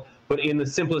scale, but in the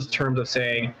simplest terms of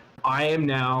saying, I am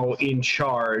now in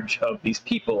charge of these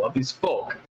people, of these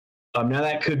folk. Now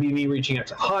that could be me reaching out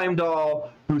to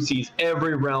Heimdall, who sees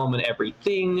every realm and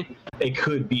everything. It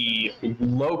could be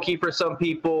Loki for some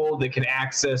people that can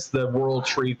access the world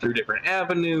tree through different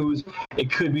avenues. It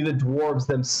could be the dwarves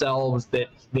themselves that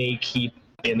they keep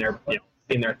in their,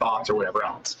 in their thoughts or whatever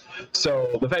else. So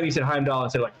the fact that you said Heimdall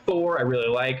instead of like Thor, I really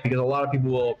like, because a lot of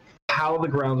people will hallow the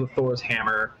grounds with Thor's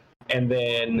hammer and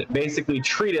then basically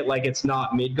treat it like it's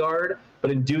not Midgard,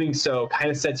 but in doing so kind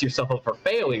of sets yourself up for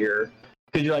failure.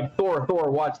 Because you're like, Thor,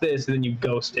 watch this, and then you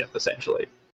ghost him, essentially.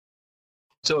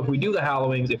 So if we do the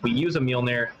hallowings, if we use a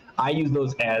Mjolnir, I use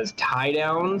those as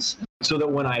tie-downs, so that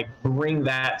when I bring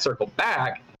that circle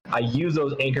back, I use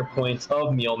those anchor points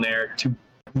of Mjolnir to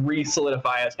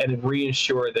re-solidify us and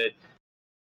reassure that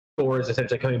Thor is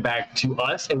essentially coming back to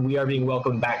us, and we are being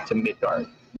welcomed back to Midgard.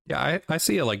 Yeah, I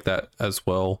see it like that as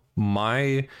well.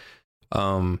 Mine's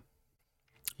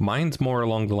more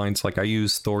along the lines like I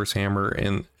use Thor's hammer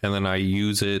and then I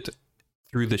use it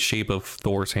through the shape of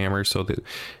Thor's hammer, so that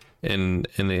in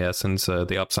the essence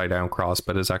the upside down cross,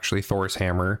 but it's actually Thor's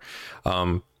hammer,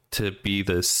 to be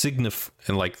the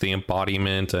and like the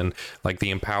embodiment and like the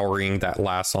empowering that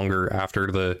lasts longer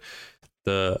after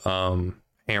the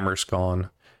hammer's gone.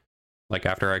 Like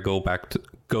after I go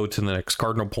to the next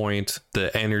cardinal point,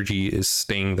 the energy is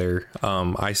staying there.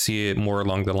 I see it more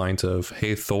along the lines of,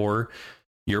 hey Thor,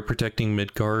 you're protecting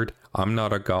Midgard. I'm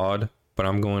not a god, but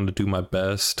I'm going to do my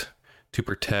best to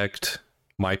protect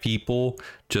my people,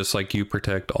 just like you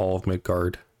protect all of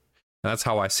Midgard. That's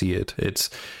how I see it. It's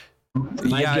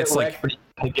like,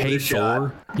 hey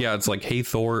Thor. Yeah, it's like, hey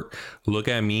Thor, look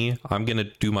at me. I'm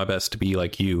gonna do my best to be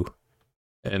like you.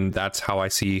 And that's how I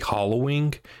see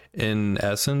hollowing in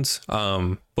essence.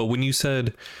 But when you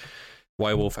said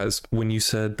White Wolf, when you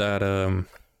said that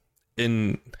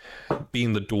in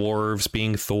being the dwarves,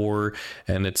 being Thor,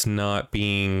 and it's not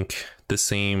being the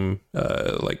same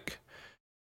like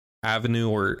avenue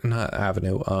or not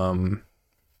avenue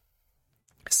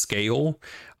scale,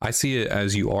 I see it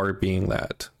as you are being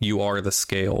that. You are the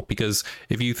scale, because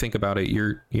if you think about it,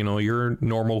 you're a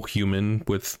normal human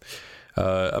with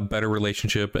a better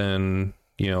relationship and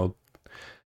to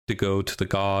go to the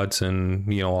gods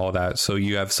and all that, so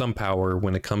you have some power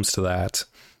when it comes to that.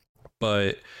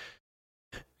 But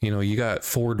you got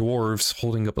 4 dwarves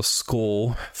holding up a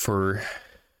skull for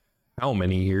how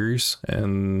many years,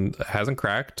 and it hasn't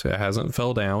cracked, it hasn't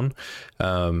fell down.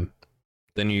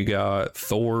 Then you got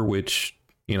Thor, which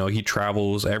he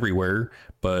travels everywhere,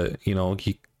 but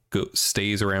he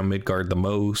stays around Midgard the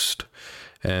most,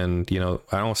 and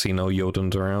I don't see no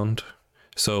Jotuns around.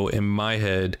 So in my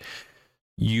head,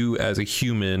 you as a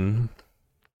human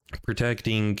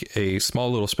protecting a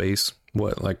small little space,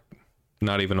 like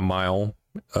not even a mile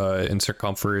in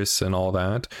circumference and all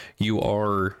that, you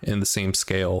are in the same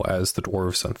scale as the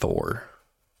dwarves and Thor.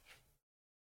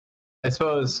 I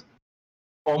suppose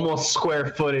almost square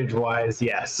footage wise,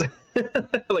 yes.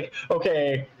 Like,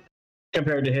 okay,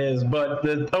 compared to his, but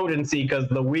the potency, because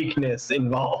the weakness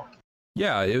involved.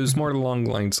 Yeah, it was more along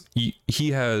the lines,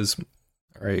 he has,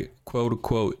 right, quote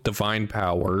unquote, divine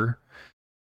power,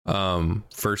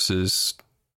 versus,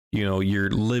 your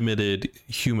limited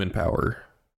human power.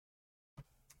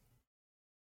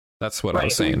 That's what I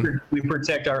was saying. We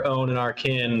protect our own and our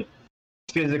kin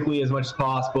physically as much as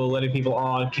possible, letting people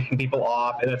on, kicking people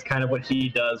off, and that's kind of what he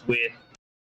does with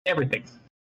everything.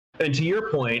 And to your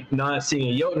point, not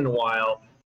seeing a Jotun in a while,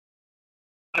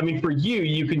 I mean, for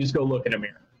you can just go look in a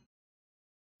mirror.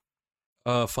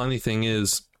 Funny thing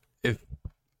is, if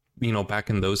back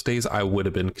in those days, I would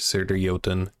have been considered a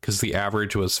Jotun because the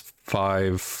average was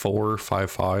 5'4",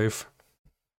 5'5".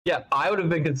 Yeah, I would have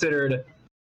been considered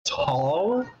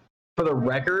tall. For the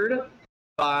record,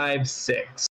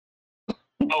 5'6".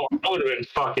 Oh, I would have been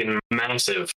fucking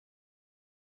massive.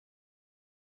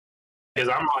 Because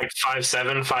I'm like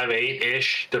 5'7",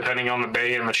 5'8" depending on the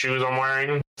day and the shoes I'm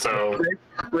wearing. So,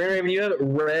 Raven, you have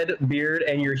red beard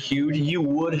and you're huge. You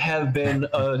would have been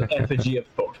an effigy of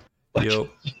Thor.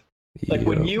 Like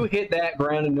when you hit that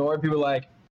ground in North, people are like,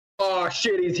 "Oh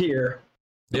shit, he's here."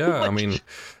 Yeah, I mean,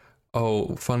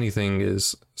 funny thing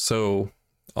is, so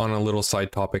on a little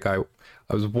side topic, I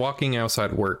was walking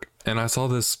outside work and I saw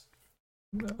this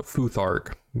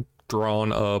Futhark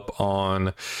drawn up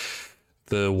on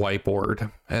the whiteboard,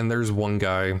 and there's one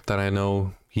guy that I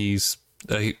know,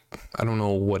 I don't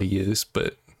know what he is,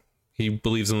 but he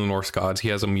believes in the Norse gods. He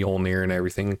has a Mjolnir and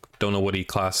everything. Don't know what he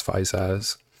classifies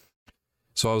as.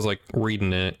 So I was like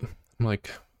reading it. I'm like,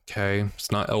 okay,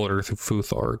 it's not Elder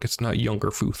Futhark, it's not Younger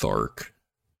Futhark.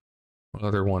 What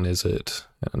other one is it?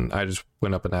 And I just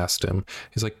went up and asked him.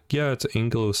 He's like, yeah, it's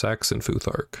Anglo-Saxon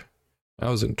Futhark. I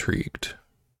was intrigued.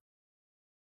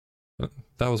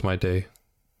 That was my day.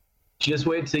 Just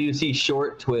wait till you see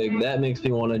Short Twig. That makes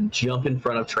me want to jump in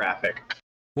front of traffic.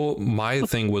 Well, my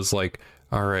thing was like,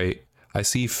 all right, I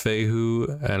see Fehu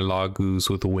and Lagus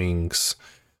with wings.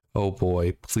 Oh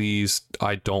boy, please,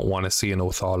 I don't want to see an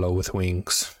Othala with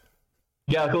wings.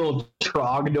 Yeah, like a little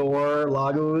Trogdor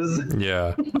Lagus.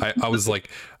 Yeah, I was like,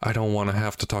 I don't want to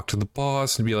have to talk to the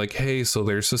boss and be like, hey, so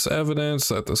there's this evidence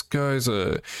that this guy's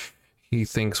he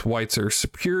thinks whites are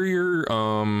superior.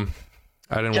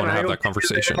 I didn't want to have that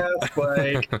conversation.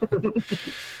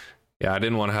 Yeah, I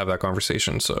didn't want to have that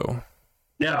conversation, so.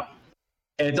 No.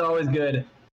 And it's always good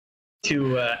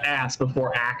to ask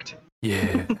before act.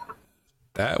 Yeah.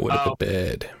 That would have been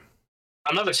bad.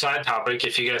 Another side topic,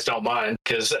 if you guys don't mind,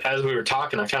 because as we were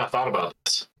talking, I kind of thought about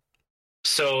this.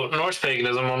 So, Norse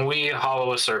paganism, when we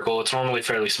hollow a circle, it's normally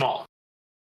fairly small.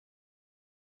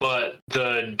 But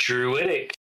the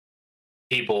Druidic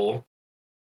people,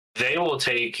 they will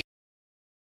take,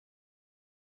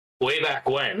 way back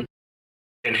when,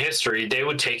 in history, they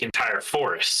would take entire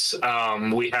forests.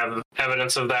 We have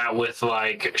evidence of that with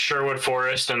like Sherwood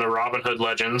Forest and the Robin Hood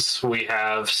legends. We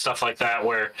have stuff like that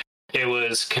where it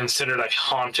was considered a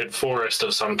haunted forest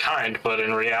of some kind, but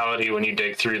in reality, when you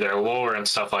dig through their lore and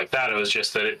stuff like that, it was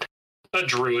just that a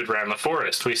druid ran the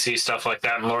forest. We see stuff like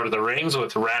that in Lord of the Rings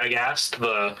with Radagast,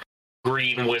 the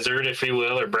green wizard, if you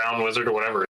will, or brown wizard, or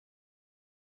whatever.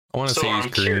 I want to say he's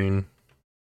green.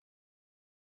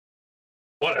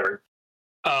 Whatever.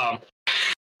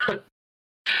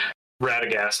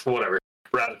 Radagast, whatever.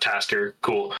 Ratatasker,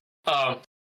 cool.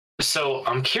 So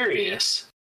I'm curious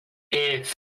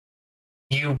if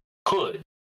you could,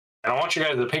 and I want your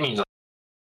guys' opinions on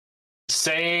it.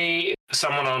 Say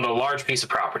someone owned a large piece of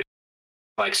property,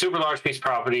 like super large piece of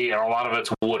property, and a lot of it's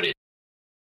wooded,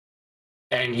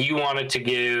 and you wanted to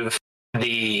give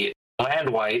the land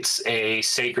whites a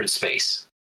sacred space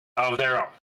of their own.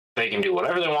 They can do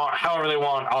whatever they want, however they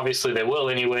want. Obviously, they will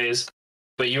anyways,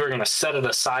 but you are going to set it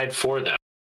aside for them.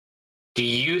 Do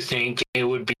you think it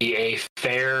would be a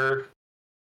fair,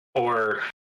 or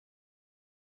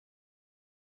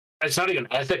it's not even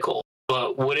ethical,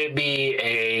 but would it be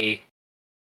a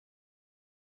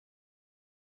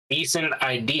decent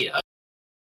idea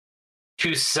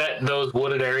to set those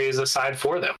wooded areas aside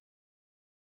for them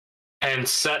and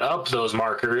set up those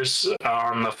markers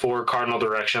on the 4 cardinal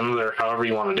directions, or however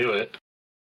you want to do it,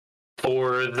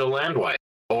 for the land white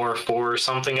or for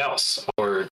something else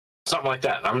or something like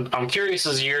that? I'm curious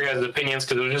as to your guys' opinions,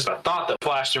 because it was just a thought that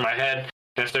flashed through my head.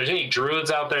 And if there's any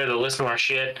druids out there that listen to our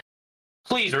shit,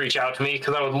 please reach out to me,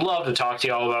 because I would love to talk to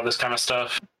y'all about this kind of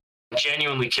stuff. I'm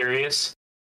genuinely curious.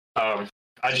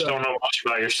 I just don't know much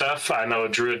about your stuff. I know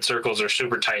druid circles are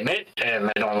super tight-knit, and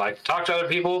they don't like to talk to other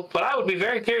people, but I would be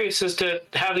very curious as to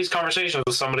have these conversations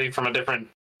with somebody from a different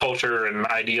culture and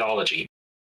ideology.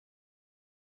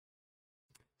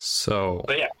 So,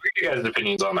 but yeah, what are your guys'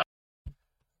 opinions on that?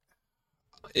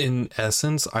 In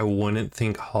essence, I wouldn't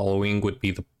think hollowing would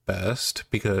be the best,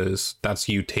 because that's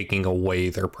you taking away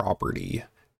their property.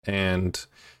 And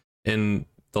in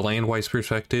the land-wise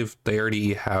perspective, they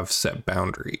already have set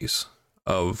boundaries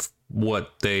of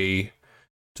what they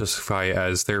justify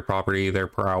as their property, their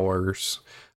powers.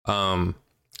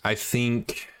 I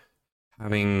think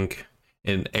having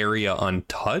an area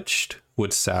untouched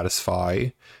would satisfy,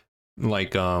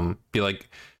 like, be like,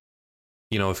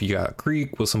 you know, if you got a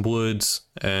creek with some woods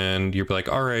and you're like,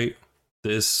 all right,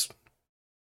 this,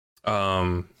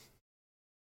 I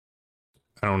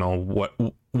don't know,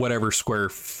 whatever square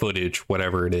footage,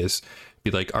 whatever it is,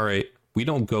 be like, all right, we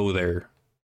don't go there.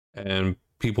 And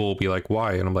people will be like,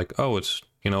 why? And I'm like, oh, it's,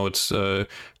 you know, it's to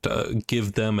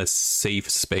give them a safe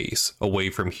space away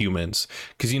from humans.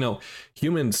 Because, you know,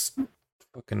 humans,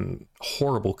 fucking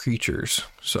horrible creatures.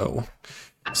 So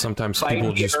sometimes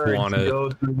people just want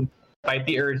to fight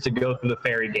the urge to go through the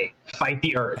fairy gate. Fight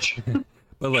the urge.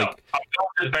 But like, I'll go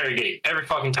through the fairy gate every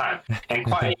fucking time. And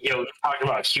quiet, you're talking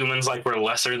about humans like we're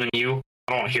lesser than you.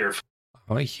 I don't hear.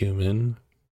 I'm a human.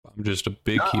 I'm just a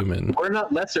big human. We're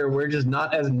not lesser. We're just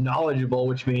not as knowledgeable,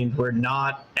 which means we're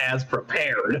not as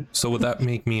prepared. So would that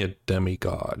make me a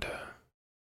demigod?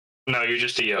 No, you're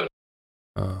just a Yoda.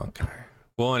 Oh, okay.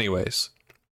 Well, anyways,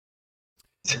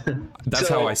 that's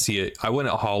how I see it. I went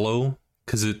hollow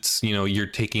because it's, you know, you're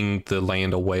taking the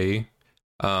land away,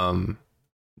 and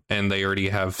they already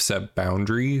have set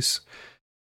boundaries.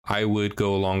 I would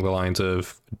go along the lines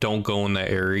of don't go in the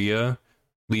area,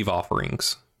 leave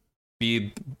offerings.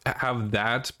 Have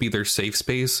that be their safe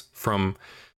space from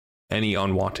any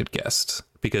unwanted guests,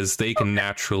 because they can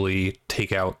naturally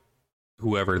take out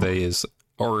whoever they is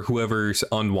or whoever's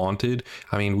unwanted.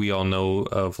 I mean, we all know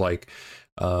of like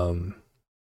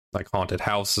haunted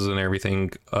houses and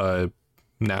everything,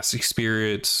 nasty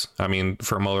spirits. I mean,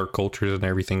 from other cultures and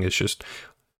everything, it's just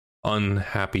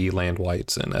unhappy land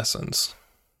wights in essence.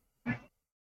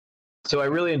 So I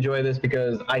really enjoy this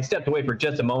because I stepped away for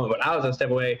just a moment. When I was a step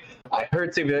away, I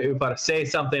heard Upada say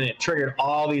something. It triggered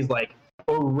all these like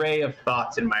array of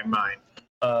thoughts in my mind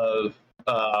of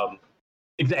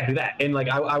exactly that. And like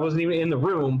I wasn't even in the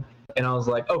room, and I was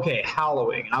like, okay,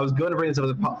 Halloween. I was going to bring this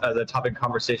up as a topic of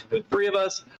conversation for the three of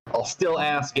us. I'll still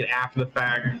ask it after the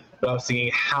fact, but I was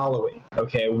thinking Halloween.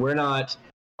 Okay,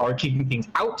 are we keeping things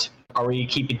out? Are we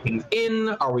keeping things in?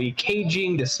 Are we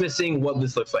caging, dismissing what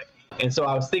this looks like? And so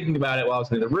I was thinking about it while I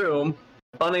was in the room,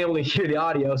 unable to hear the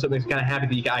audio, so it makes me kind of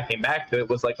happy that I came back to it.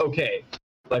 Was like, okay,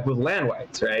 like with land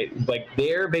wights, right? Like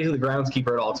they're basically the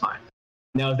groundskeeper at all times.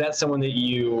 Now, is that someone that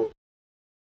you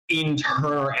in turn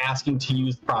are asking to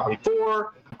use the property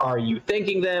for? Are you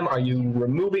thanking them? Are you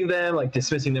removing them, like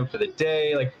dismissing them for the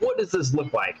day? Like, what does this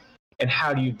look like? And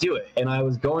how do you do it? And I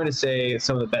was going to say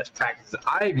some of the best practices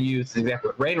I've used is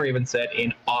exactly what Rain Raven said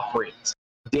in offerings,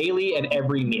 daily and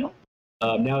every meal.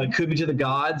 Now, it could be to the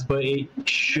gods, but it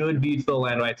should be to the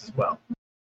landwights as well.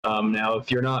 Now,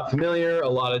 if you're not familiar, a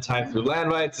lot of times through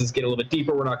landwights, this get a little bit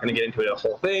deeper. We're not going to get into it a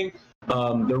whole thing.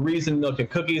 The reason milk and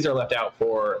cookies are left out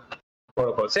for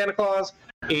quote-unquote Santa Claus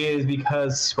is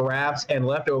because scraps and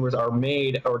leftovers are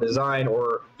made or designed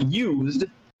or used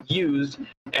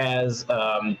as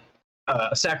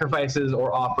sacrifices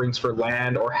or offerings for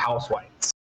land or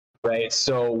housewives. Right,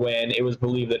 so when it was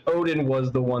believed that Odin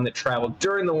was the one that traveled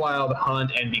during the wild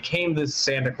hunt and became this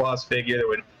Santa Claus figure that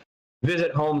would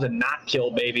visit homes and not kill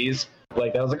babies,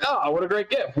 like that was like, oh, what a great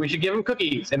gift. We should give him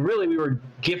cookies. And really, we were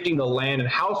gifting the land and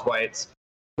housewives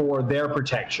for their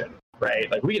protection, right?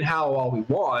 Like we can howl all we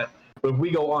want, but if we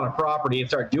go on a property and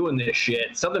start doing this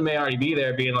shit, something may already be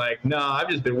there being like, no, I've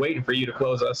just been waiting for you to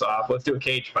close us off. Let's do a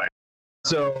cage fight.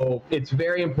 So it's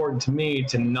very important to me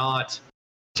to not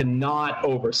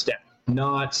overstep,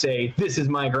 not say, this is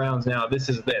my grounds now, this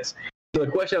is this. So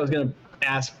the question I was going to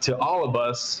ask to all of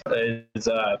us is,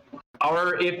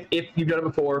 if you've done it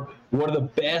before, what are the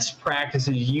best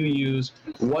practices you use,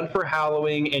 one for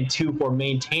Halloween and two for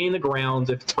maintaining the grounds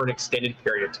if it's for an extended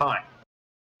period of time?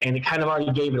 And it kind of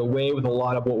already gave it away with a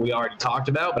lot of what we already talked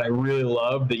about, but I really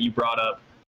love that you brought up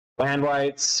land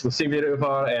wights with Sigrid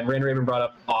and Rain Raven brought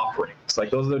up offerings.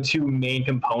 Like those are the two main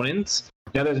components.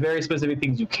 Now, there's very specific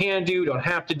things you can do, don't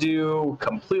have to do,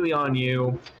 completely on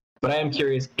you. But I am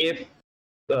curious if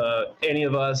any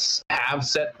of us have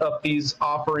set up these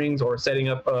offerings or setting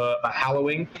up a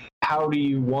Halloween. How do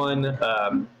you, one,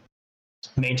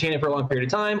 maintain it for a long period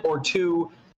of time? Or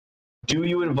two, do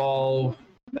you involve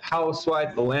the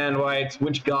housewives, the land wights,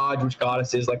 which gods, which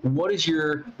goddesses? Like, what's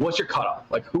your cutoff?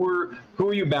 Like, who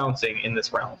are you bouncing in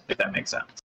this realm, if that makes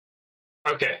sense?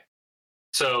 Okay.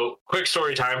 So, quick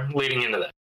story time leading into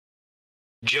that.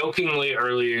 Jokingly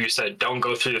earlier, you said, don't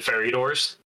go through the fairy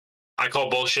doors. I call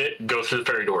bullshit. Go through the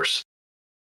fairy doors.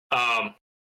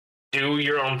 Do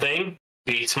your own thing.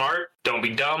 Be smart. Don't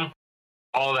be dumb.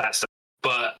 All of that stuff.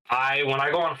 But when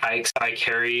I go on hikes, I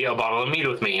carry a bottle of mead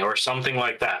with me or something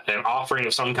like that, an offering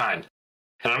of some kind.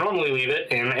 And I normally leave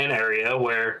it in an area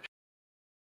where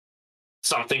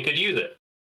something could use it.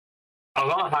 I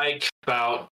was on a hike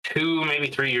about 2, maybe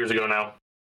 3 years ago now,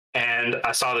 and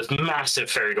I saw this massive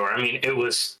fairy door. I mean, it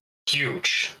was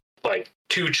huge, like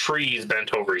 2 trees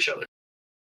bent over each other.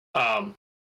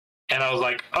 And I was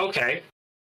like, okay,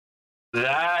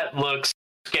 that looks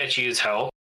sketchy as hell,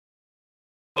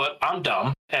 but I'm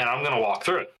dumb, and I'm going to walk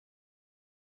through it.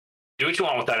 Do what you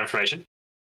want with that information.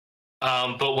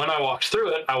 But when I walked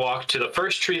through it, I walked to the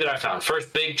first tree that I found,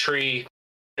 first big tree,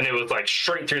 and it was like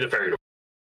straight through the fairy door.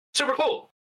 Super cool.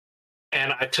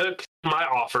 And I took my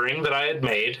offering that I had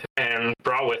made and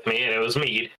brought with me, and it was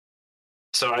mead.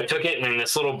 So I took it in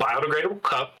this little biodegradable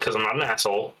cup, because I'm not an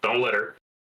asshole, don't litter.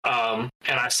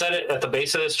 And I set it at the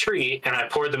base of this tree, and I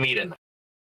poured the mead in.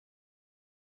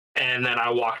 And then I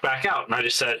walked back out, and I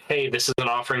just said, hey, this is an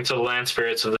offering to the land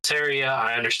spirits of this area.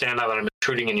 I understand now that I'm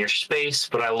intruding in your space,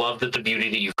 but I love that the beauty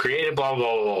that you've created, blah,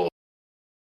 blah, blah, blah.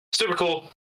 Super cool.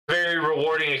 Very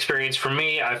rewarding experience for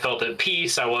me. I felt at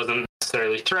peace. I wasn't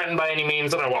necessarily threatened by any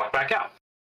means, and I walked back out.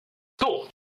 Cool.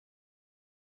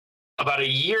 About a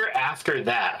year after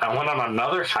that, I went on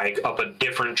another hike up a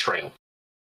different trail.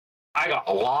 I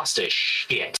got lost as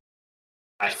shit.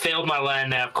 I failed my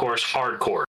land nav course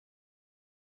hardcore.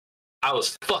 I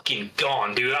was fucking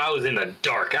gone, dude. I was in the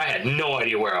dark. I had no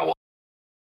idea where I was.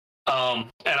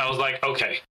 And I was like,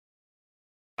 okay.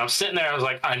 I'm sitting there. I was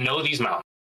like, I know these mountains.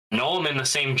 I know I'm in the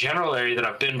same general area that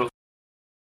I've been before.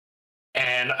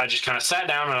 And I just kind of sat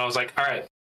down and I was like, all right,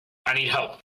 I need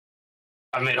help.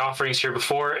 I've made offerings here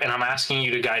before, and I'm asking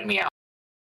you to guide me out.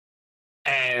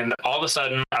 And all of a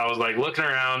sudden, I was like looking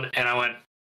around, and I went,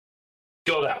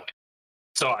 go that way.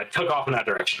 So I took off in that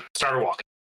direction, started walking.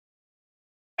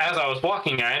 As I was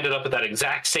walking, I ended up at that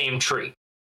exact same tree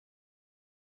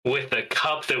with the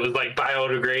cup that was like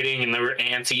biodegrading, and there were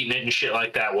ants eating it and shit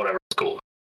like that, whatever. It's cool.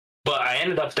 But I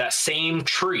ended up at that same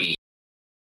tree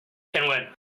and went,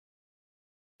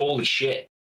 holy shit.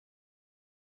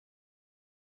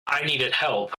 I needed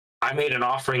help. I made an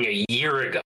offering a year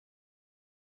ago,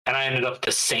 and I ended up at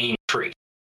the same tree.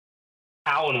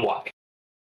 How and why?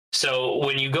 So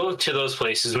when you go to those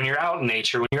places, when you're out in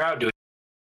nature, when you're out doing,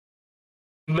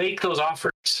 make those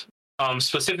offerings.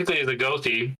 Specifically as a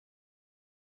Gothi,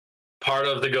 part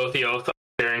of the Gothi oath,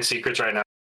 bearing secrets right now,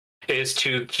 is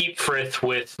to keep frith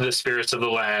with the spirits of the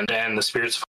land and the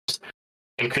spirits of forest,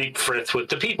 and keep frith with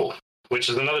the people, which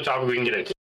is another topic we can get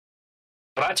into.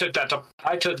 But I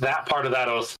took that part of that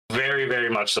oath very, very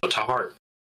much so to heart,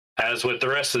 as with the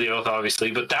rest of the oath,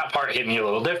 obviously. But that part hit me a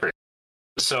little different.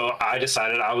 So I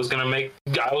decided I was gonna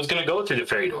go through the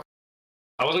fairy door.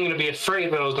 I wasn't gonna be afraid,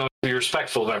 but I was gonna be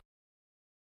respectful of everyone.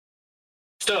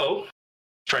 So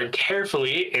tread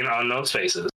carefully in unknown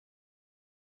spaces,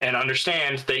 and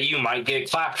understand that you might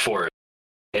get clapped for it.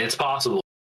 It's possible,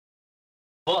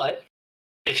 but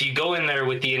if you go in there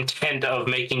with the intent of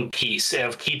making peace,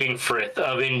 of keeping frith,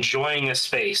 of enjoying a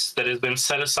space that has been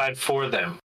set aside for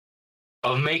them,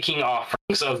 of making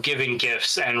offerings, of giving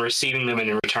gifts and receiving them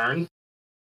in return,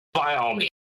 by all means.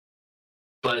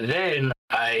 But then,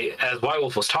 as White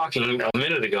Wolf was talking a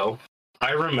minute ago,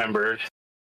 I remembered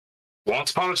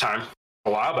once upon a time, a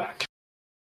while back,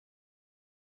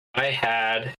 I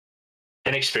had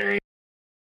an experience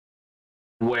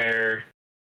where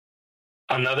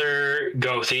another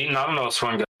Gothi, not an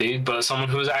Oathsworn Gothi, but someone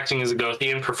who was acting as a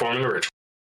Gothi and performing a ritual.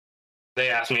 They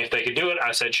asked me if they could do it.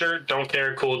 I said, sure, don't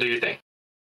care, cool, do your thing.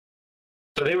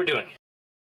 So they were doing it.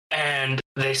 And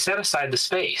they set aside the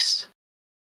space.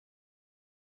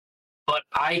 But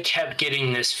I kept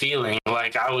getting this feeling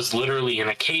like I was literally in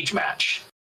a cage match.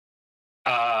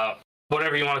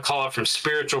 Whatever you want to call it, from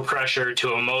spiritual pressure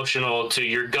to emotional to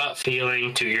your gut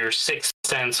feeling to your sixth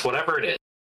sense, whatever it is.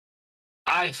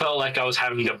 I felt like I was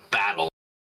having to battle.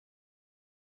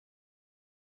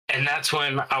 And that's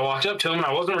when I walked up to him, and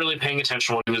I wasn't really paying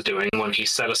attention to what he was doing when he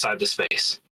set aside the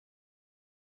space.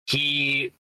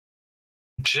 He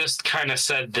just kind of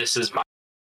said, this is mine.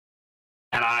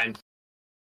 And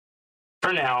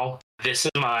for now, this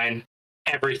is mine.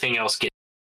 Everything else gets.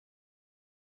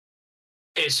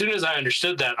 As soon as I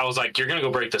understood that, I was like, you're going to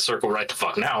go break the circle right the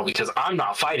fuck now, because I'm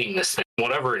not fighting this thing.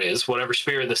 Whatever it is, whatever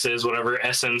spirit this is, whatever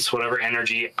essence, whatever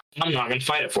energy, I'm not going to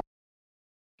fight it for.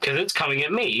 Because it's coming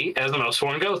at me as an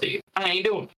Oathsworn Gothi. I ain't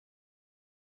doing it.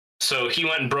 So he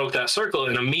went and broke that circle,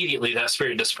 and immediately that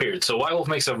spirit disappeared. So White Wolf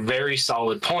makes a very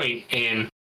solid point in,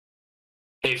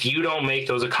 if you don't make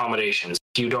those accommodations,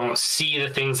 if you don't see the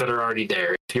things that are already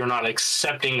there, if you're not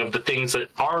accepting of the things that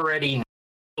already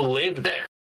live there,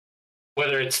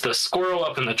 whether it's the squirrel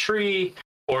up in the tree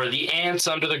or the ants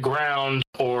under the ground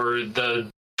or the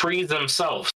trees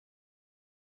themselves.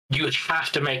 You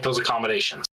have to make those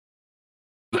accommodations.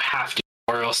 You have to,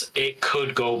 or else it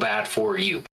could go bad for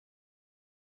you.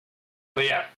 But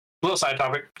yeah, little side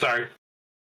topic. Sorry.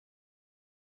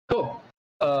 Cool.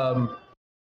 So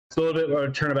a little bit more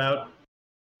turnabout.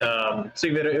 So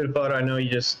you've been a photo. I know you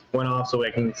just went off, so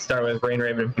I can start with Rain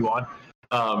Raven if you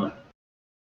want.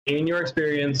 In your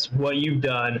experience, what you've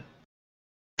done,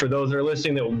 for those that are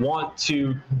listening that want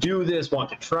to do this, want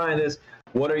to try this,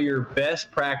 what are your best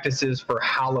practices for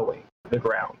hallowing the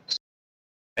grounds?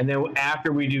 And then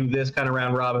after we do this kind of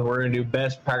round robin, we're going to do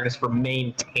best practice for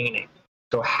maintaining.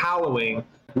 So hallowing,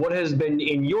 what has been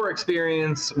in your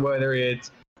experience, whether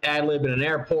it's ad lib in an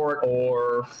airport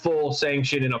or full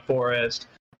sanction in a forest,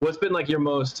 what's been like your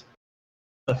most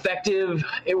effective,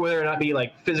 whether or not be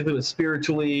like physically or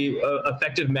spiritually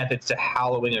effective methods to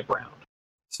hallowing a ground?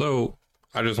 So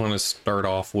I just want to start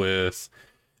off with,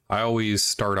 I always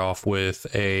start off with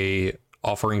a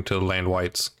offering to land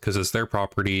whites because it's their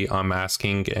property. I'm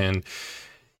asking and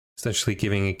essentially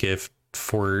giving a gift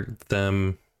for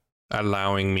them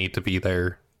allowing me to be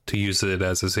there to use it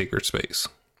as a sacred space.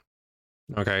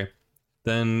 Okay.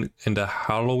 Then into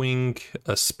hallowing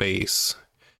a space,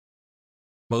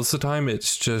 most of the time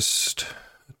it's just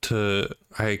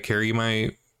I carry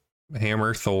my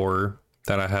hammer Thor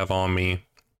that I have on me,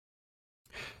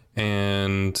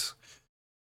 and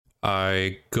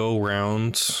I go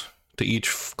around to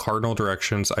each cardinal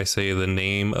directions. I say the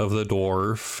name of the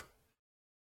dwarf.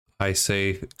 I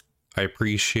say, I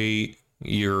appreciate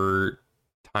your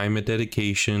time and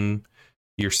dedication,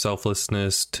 your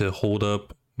selflessness to hold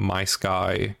up my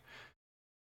sky.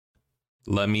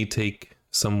 Let me take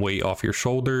some weight off your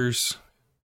shoulders.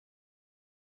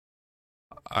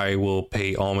 I will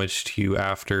pay homage to you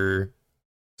after,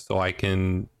 so I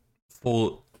can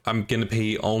I'm going to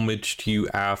pay homage to you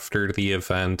after the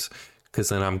event, because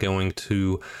then I'm going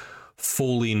to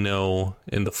fully know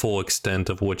in the full extent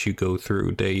of what you go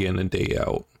through day in and day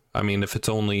out. I mean, if it's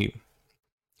only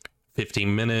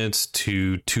 15 minutes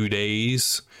to 2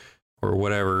 days or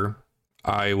whatever,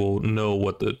 I will know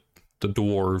what the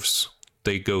dwarves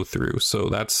they go through.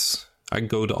 So I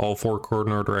go to all 4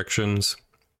 cardinal directions.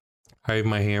 I have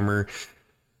my hammer,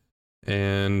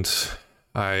 and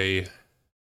I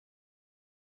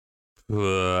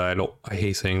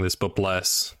hate saying this, but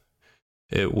bless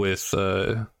it with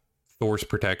Thor's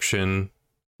protection.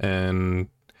 And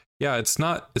yeah, it's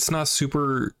not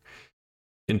super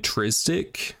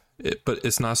intrinsic, but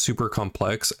it's not super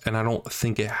complex, and I don't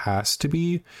think it has to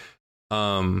be.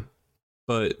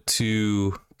 But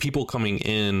to people coming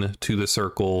in to the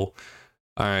circle,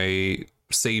 I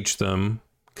sage them,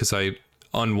 because I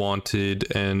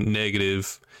unwanted and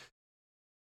negative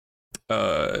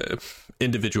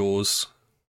individuals,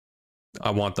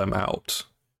 I want them out.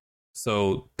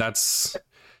 So that's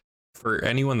for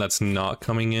anyone that's not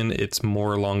coming in. It's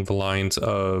more along the lines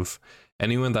of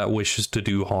anyone that wishes to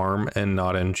do harm and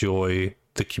not enjoy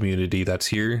the community that's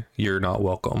here, you're not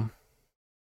welcome.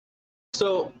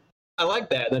 So I like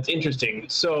that. That's interesting.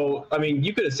 So, I mean,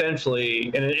 you could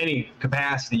essentially, and in any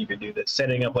capacity, you could do this,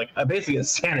 setting up like basically a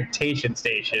sanitation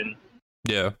station.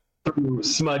 Yeah. Through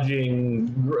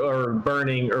smudging or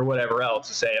burning or whatever else,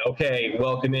 to say, okay,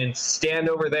 welcome in, stand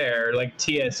over there, like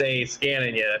TSA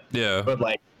scanning you. Yeah. But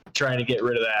like trying to get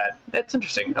rid of that. That's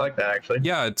interesting. I like that, actually.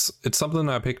 Yeah, it's something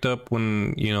I picked up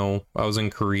when, I was in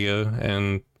Korea,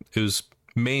 and it was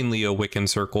mainly a Wiccan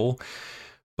circle.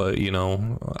 But,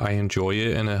 I enjoy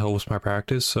it and it helps my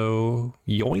practice. So,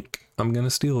 yoink, I'm going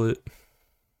to steal it.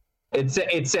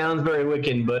 It sounds very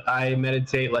Wiccan, but I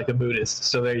meditate like a Buddhist.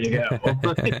 So there you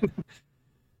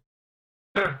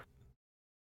go.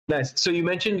 Nice. So you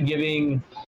mentioned giving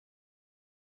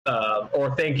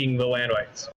or thanking the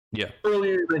landwights. Yeah.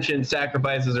 Earlier you mentioned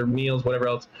sacrifices or meals, whatever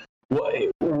else. What,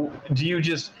 do you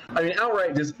just,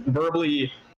 outright just verbally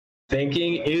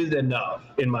thanking is enough,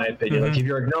 in my opinion. Mm-hmm. Like if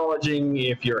you're acknowledging,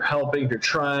 if you're helping, if you're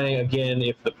trying, again,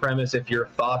 if your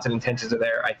thoughts and intentions are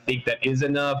there, I think that is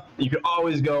enough. You can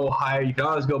always go higher, you can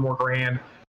always go more grand,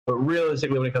 but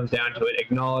realistically, when it comes down to it,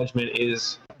 acknowledgement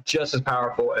is just as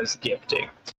powerful as gifting.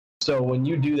 So when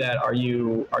you do that, are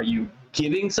you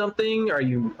giving something? Are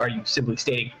you simply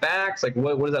stating facts? Like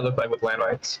what does that look like with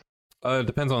landwights? It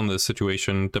depends on the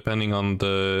situation, depending on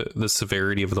the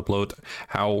severity of the bloat,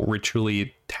 how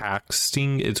ritually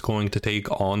taxing it's going to take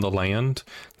on the land.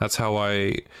 That's how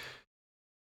I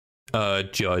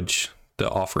judge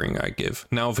the offering I give.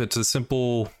 Now, if it's a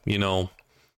simple,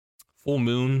 full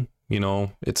moon,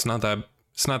 it's not that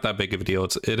It's not that big of a deal.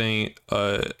 It ain't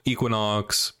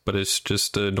equinox, but it's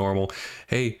just a normal,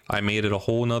 hey, I made it a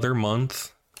whole nother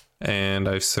month and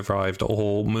I've survived a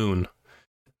whole moon.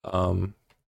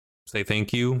 Say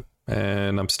thank you,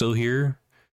 and I'm still here.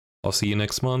 I'll see you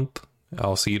next month.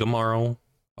 I'll see you tomorrow.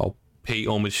 I'll pay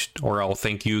homage, or I'll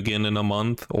thank you again in a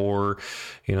month, or,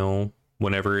 you know,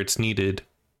 whenever it's needed.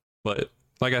 But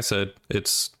like I said,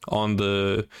 it's on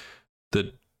the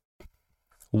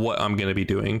what I'm going to be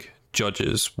doing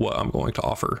judges what I'm going to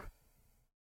offer.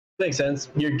 Makes sense.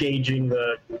 You're gauging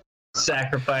the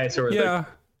sacrifice or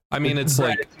I mean, it's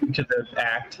like to the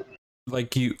act.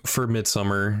 Like you for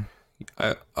Midsummer,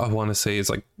 I want to say it's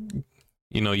like,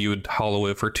 you know, you would hollow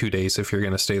it for 2 days if you're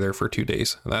going to stay there for 2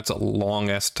 days. That's a long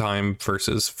ass time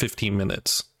versus 15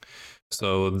 minutes.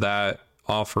 So that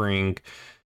offering,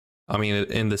 I mean,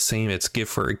 in the same, it's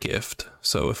gift for a gift.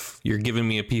 So if you're giving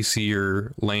me a piece of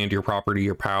your land, your property,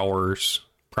 your prowess,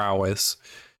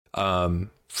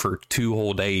 for 2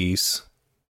 whole days,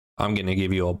 I'm going to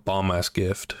give you a bomb ass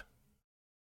gift.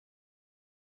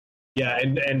 Yeah,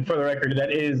 and for the record,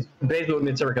 that is basically what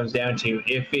Midsummer comes down to.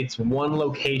 If it's one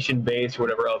location based or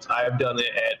whatever else, I've done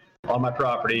it on my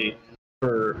property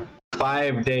for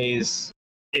 5 days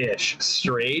ish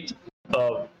straight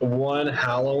of one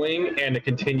hallowing and a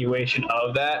continuation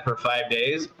of that for 5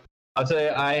 days. I'll tell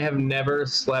you, I have never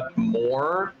slept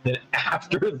more than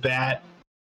after that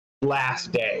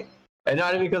last day. And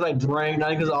not even because I drank, not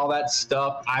because of all that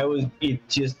stuff. I was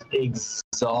just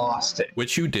exhausted.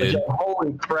 Which you did. Like,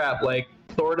 holy crap, like,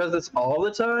 Thor does this all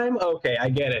the time? Okay, I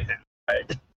get it now.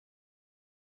 Right.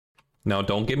 Now,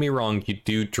 don't get me wrong, you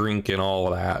do drink and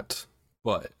all that,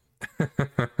 but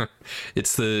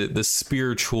it's the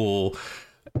spiritual,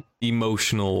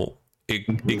 emotional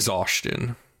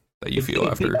exhaustion that you feel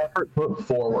after. The effort put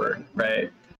forward, right?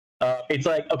 It's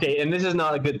like, okay, and this is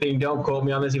not a good thing. Don't quote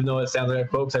me on this, even though it sounds like a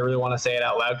quote, because I really want to say it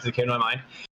out loud because it came to my mind.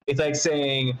 It's like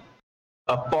saying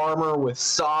a farmer with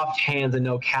soft hands and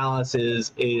no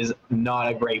calluses is not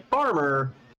a great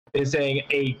farmer. It's saying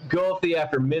a gothy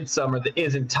after Midsummer that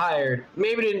isn't tired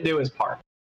maybe didn't do his part.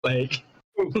 Like,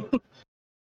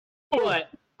 but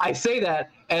I say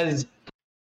that as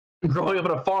growing up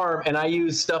on a farm, and I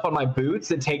use stuff on my boots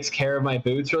that takes care of my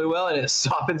boots really well, and it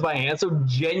softens my hands. So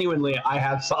genuinely, I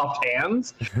have soft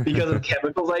hands because of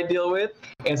chemicals I deal with.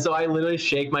 And so I literally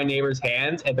shake my neighbor's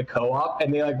hands at the co-op,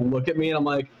 and they like look at me, and I'm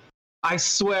like, I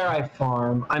swear I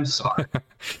farm. I'm sorry.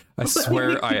 I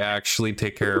swear I actually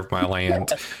take care of my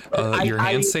land. Your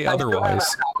hands say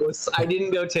otherwise. I didn't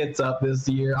go tits up this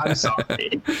year. I'm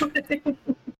sorry.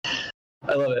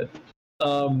 I love it.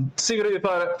 So what do you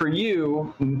thought for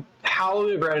you,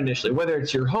 Halloween right initially, whether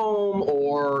it's your home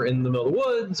or in the middle of the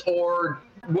woods or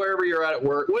wherever you're at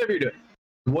work, whatever you're doing,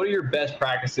 what are your best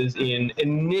practices in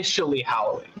initially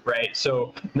Halloween, right?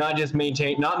 So not just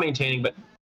not maintaining, but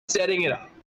setting it up.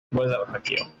 What does that look like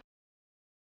to you?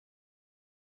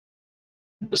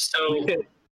 So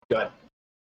go ahead.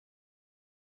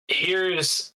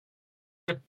 Here's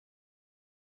all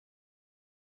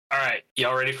right.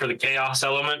 Y'all ready for the chaos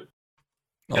element?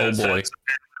 Oh boy. That's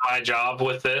my job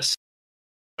with this.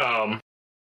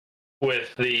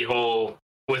 With the whole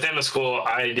within the school,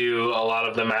 I do a lot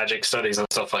of the magic studies and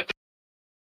stuff like that.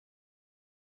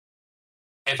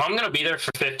 If I'm gonna be there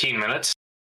for 15 minutes,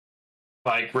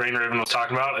 like Rain Raven was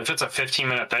talking about, if it's a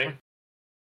 15-minute thing,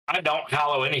 I don't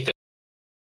hallow anything.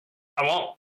 I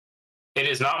won't. It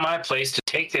is not my place to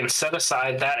take and set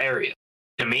aside that area.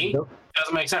 To me, It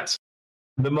doesn't make sense.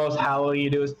 The most hallow you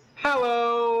do is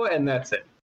hello, and that's it.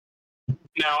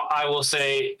 Now, I will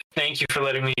say thank you for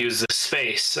letting me use this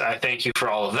space. I thank you for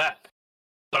all of that.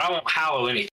 But I won't hallow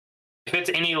anything. If it's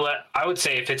I would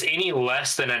say if it's any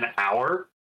less than an hour,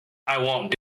 I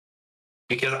won't do it.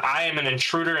 Because I am an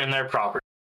intruder in their property.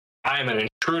 I am an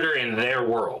intruder in their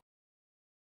world.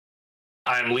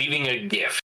 I'm leaving a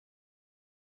gift.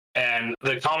 And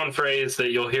the common phrase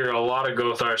that you'll hear a lot of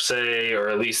Gothar say, or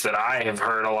at least that I have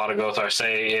heard a lot of Gothar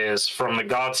say, is from the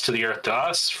gods to the earth to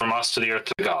us, from us to the earth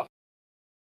to the gods.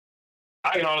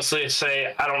 I can honestly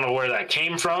say I don't know where that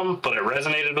came from, but it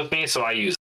resonated with me, so I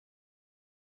use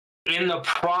it. In the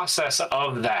process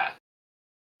of that,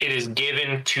 it is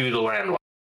given to the landlord.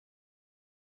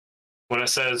 When it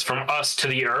says from us to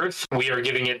the earth, we are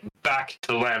giving it back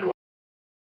to the landlord.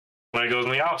 When it goes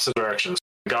in the opposite direction,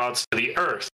 gods to the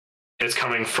earth, it's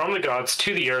coming from the gods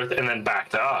to the earth and then back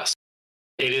to us.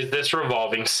 It is this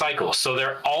revolving cycle. So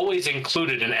they're always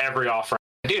included in every offering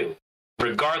I do,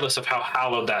 regardless of how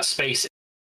hallowed that space is.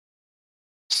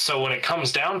 So when it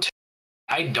comes down to it,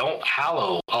 I don't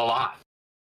hallow a lot.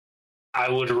 I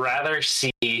would rather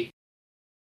see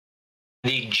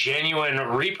the genuine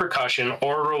repercussion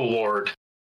or reward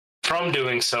from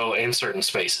doing so in certain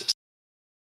spaces.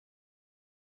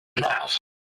 Now,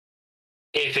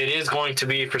 if it is going to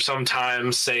be for some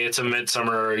time, say it's a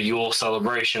Midsummer or a Yule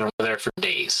celebration, and we're there for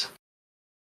days,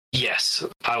 yes,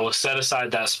 I will set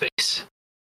aside that space.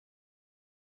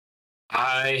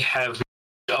 I have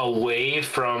moved away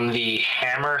from the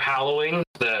hammer hallowing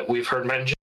that we've heard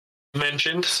mentioned,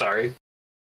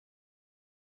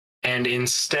 and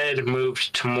instead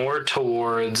moved to more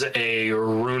towards a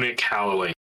runic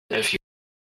hallowing, if you.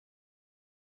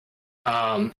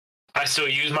 I still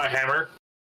use my hammer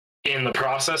in the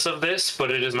process of this, but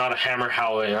it is not a hammer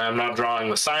hallowing. I'm not drawing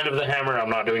the sign of the hammer. I'm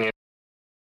not doing it.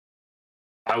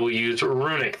 I will use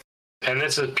runic, and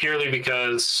this is purely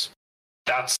because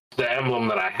that's the emblem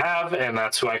that I have, and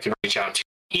that's who I can reach out to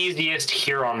easiest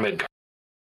here on Midgard.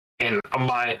 In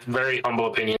my very humble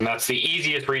opinion, that's the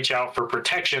easiest reach out for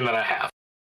protection that I have.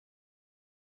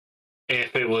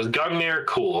 If it was Gungnir,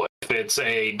 cool. If it's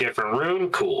a different rune,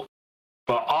 cool.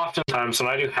 But oftentimes when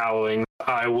I do hallowing,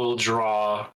 I will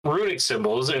draw runic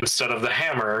symbols instead of the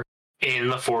hammer in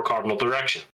the 4 cardinal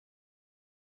direction.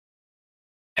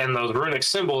 And those runic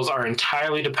symbols are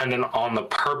entirely dependent on the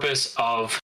purpose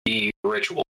of the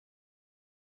ritual.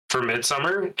 For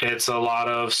Midsummer, it's a lot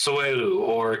of Soelu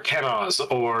or Kenaz,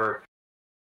 or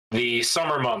the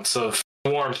summer months of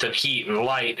warmth and heat and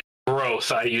light and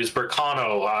growth. I use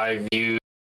Berkano. I've used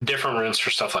different runes for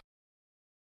stuff like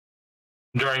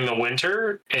that. During the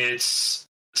winter, it's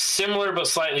similar but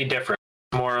slightly different.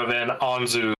 More of an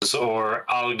Onzus or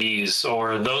Algis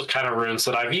or those kind of runes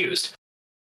that I've used.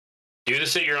 Do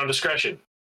this at your own discretion.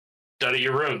 Study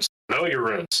your runes. Know your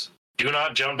runes. Do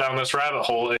not jump down this rabbit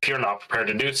hole if you're not prepared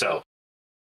to do so.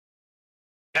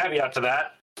 Caveat to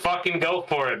that, fucking go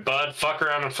for it, bud. Fuck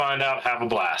around and find out. Have a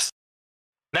blast.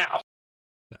 Now.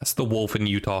 That's the wolf in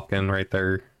you talking right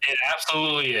there. It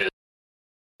absolutely is.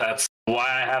 That's why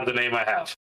I have the name I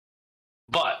have.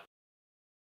 But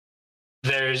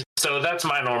so that's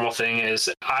my normal thing is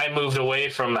I moved away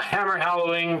from the hammer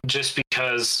hallowing just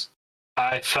because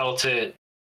I felt it.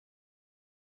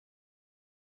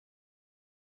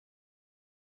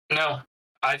 No,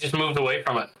 I just moved away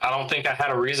from it. I don't think I had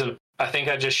a reason. I think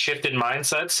I just shifted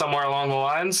mindsets somewhere along the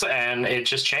lines and it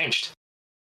just changed.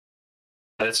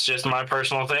 That's just my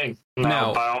personal thing.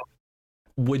 Now,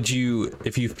 would you,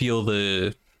 if you feel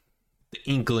the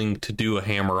inkling to do a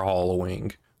hammer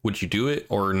hollowing, would you do it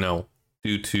or no?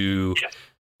 Due to... Yeah.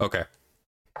 Okay.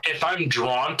 If I'm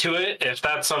drawn to it, if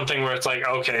that's something where it's like,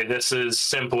 okay, this is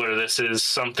simpler, this is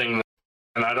something,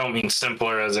 and I don't mean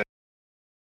simpler as in,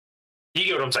 you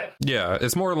get what I'm saying? Yeah,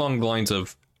 it's more along the lines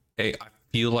of, hey, I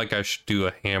feel like I should do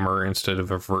a hammer instead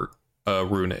of a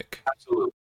runic.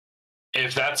 Absolutely.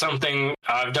 If that's something,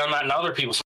 I've done that in other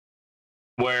people's,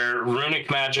 where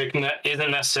runic magic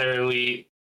isn't necessarily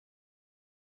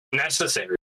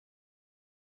necessary.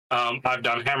 I've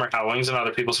done hammer howlings in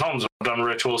other people's homes. I've done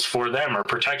rituals for them or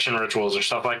protection rituals or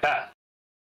stuff like that.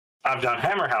 I've done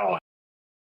hammer howling.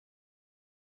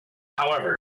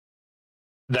 However,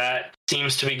 that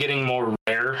seems to be getting more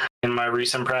rare in my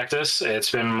recent practice. It's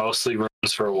been mostly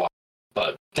runes for a while.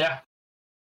 But yeah.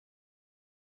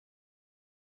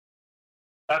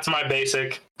 That's my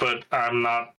basic, but I'm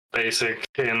not basic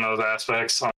in those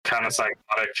aspects. I'm kind of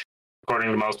psychotic, according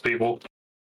to most people.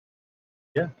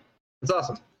 Yeah, it's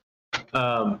awesome.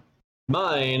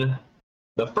 Mine,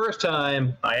 the first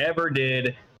time I ever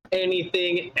did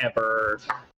anything ever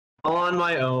on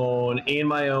my own, in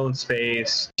my own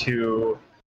space, to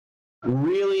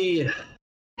really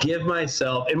give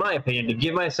myself, in my opinion, to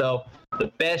give myself the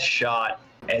best shot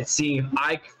at seeing if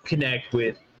I could connect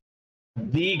with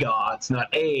the gods,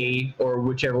 not a, or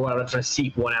whichever one. I'm not trying to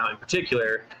seek one out in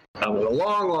particular. It was a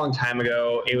long, long time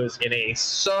ago. It was in a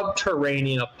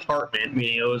subterranean apartment,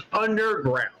 meaning it was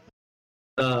underground.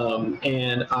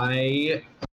 And I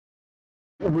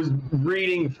was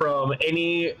reading from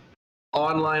any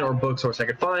online or book source I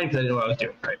could find because I didn't know what I was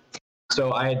doing, right?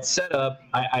 So I had set up,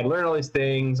 I learned all these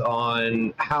things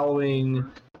on howling,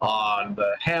 on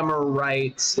the hammer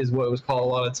rites is what it was called a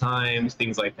lot of times,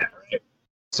 things like that, right?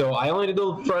 So I only did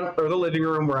the front or the living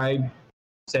room where I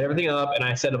set everything up, and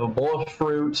I set up a bowl of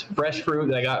fruit, fresh fruit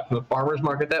that I got from the farmer's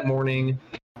market that morning.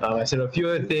 I set up a few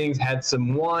other things, had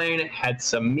some wine, had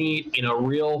some meat in a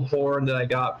real horn that I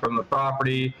got from the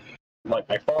property, like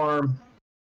my farm,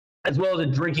 as well as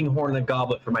a drinking horn and a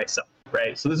goblet for myself,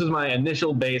 right? So this is my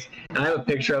initial base, and I have a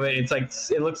picture of it. It's like,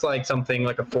 it looks like something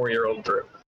like a 4-year-old drew.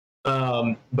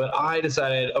 But I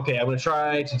decided, okay, I'm going to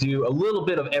try to do a little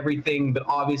bit of everything, but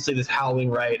obviously this howling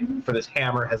rite for this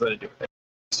hammer has nothing to do with it.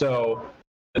 So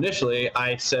initially,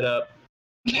 I set up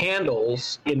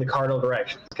candles in the cardinal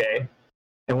directions, okay?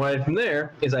 And what I did from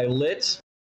there is I lit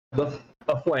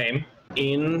a flame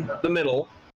in the middle,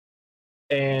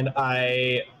 and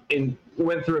I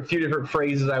went through a few different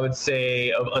phrases, I would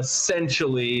say, of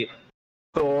essentially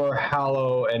Thor,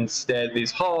 hallow and stead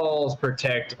these halls,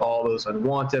 protect all those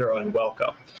unwanted or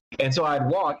unwelcome. And so I'd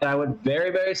walk, and I went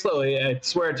very, very slowly. I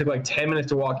swear it took like 10 minutes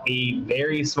to walk a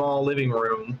very small living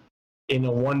room in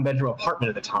a one-bedroom apartment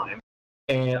at the time.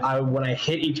 And when I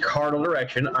hit each cardinal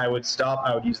direction, I would stop.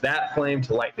 I would use that flame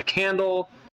to light the candle,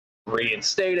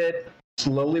 reinstate it,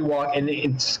 slowly walk, and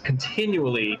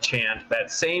continually chant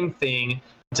that same thing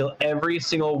until every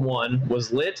single one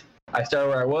was lit. I started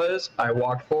where I was. I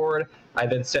walked forward. I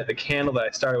then set the candle that I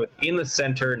started with in the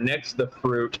center next to the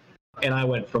fruit, and I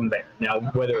went from there. Now,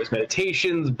 whether it was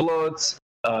meditations, bloats,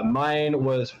 mine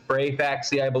was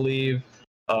Freyfaxi, I believe.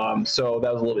 So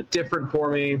that was a little bit different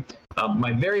for me.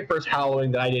 My very first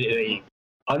Halloween that I did in a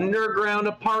underground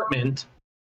apartment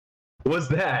was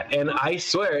that, and I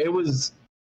swear it was,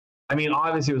 I mean,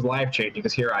 obviously it was life-changing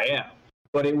because here I am,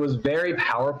 but it was very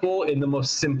powerful in the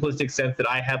most simplistic sense that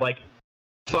I had like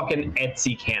fucking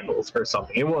Etsy candles or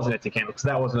something. It wasn't Etsy candles because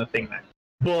that wasn't a thing then,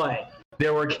 but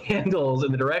there were candles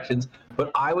in the directions,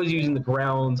 but I was using the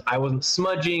grounds. I wasn't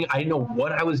smudging. I didn't know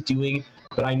what I was doing,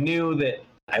 but I knew that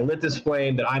I lit this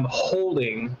flame that I'm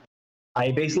holding.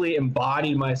 I basically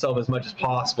embodied myself as much as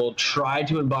possible, tried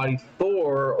to embody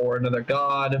Thor or another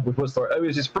god, which was Thor. It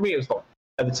was just, for me, it was Thor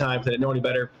at the time, because I didn't know any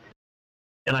better.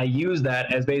 And I used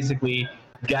that as basically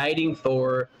guiding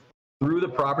Thor through the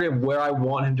property of where I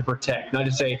want him to protect. Not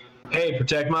just say, hey,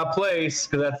 protect my place,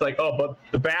 because that's like, oh, but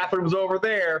the bathroom's over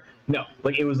there. No,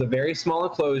 like it was a very small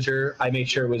enclosure. I made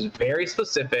sure it was very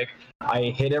specific.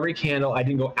 I hit every candle. I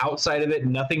didn't go outside of it.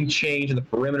 Nothing changed in the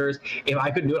perimeters. If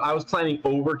I could do it, I was climbing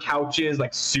over couches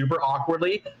like super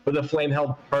awkwardly, but the flame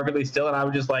held perfectly still, and I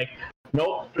was just like,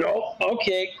 nope,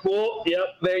 okay, cool,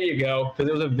 yep, there you go, because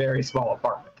it was a very small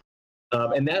apartment.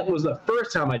 And that was the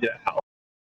first time I did a house.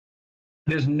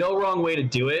 There's no wrong way to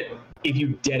do it if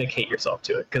you dedicate yourself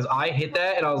to it. Because I hit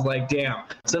that and I was like, damn,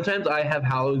 sometimes I have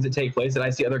Halloweens that take place that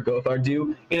I see other gothar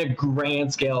do in a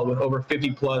grand scale with over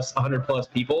 50 plus, 100 plus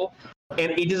people.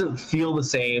 And it doesn't feel the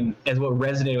same as what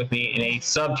resonated with me in a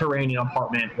subterranean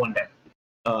apartment one day.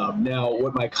 Now,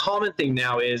 what my common thing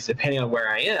now is, depending on where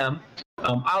I am,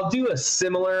 I'll do a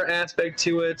similar aspect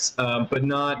to it, but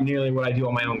not nearly what I do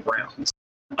on my own grounds.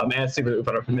 As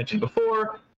I've mentioned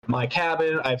before, my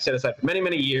cabin I've set aside for many,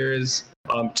 many years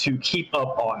to keep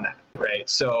up on that, right?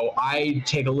 So I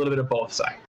take a little bit of both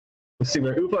sides.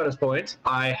 Similar to Uppala's point,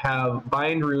 I have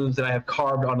bind runes that I have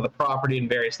carved onto the property in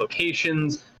various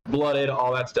locations, blooded,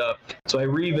 all that stuff. So I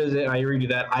revisit and I redo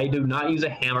that. I do not use a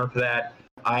hammer for that.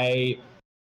 I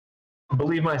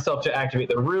believe myself to activate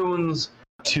the runes,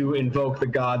 to invoke the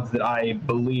gods that I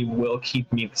believe will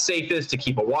keep me the safest, to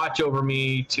keep a watch over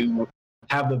me, to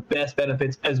have the best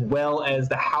benefits, as well as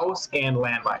the house and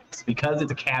land rights. Because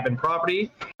it's a cabin property,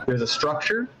 there's a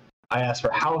structure. I ask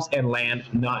for house and land,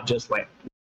 not just land.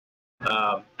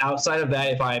 Outside of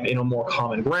that, if I'm in a more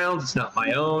common grounds, it's not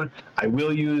my own, I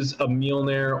will use a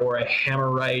Mjolnir or a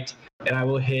Hammerite, and I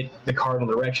will hit the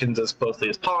cardinal directions as closely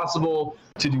as possible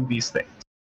to do these things.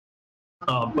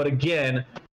 But again,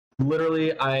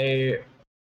 literally, I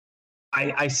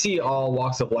see all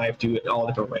walks of life do it all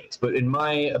different ways, but in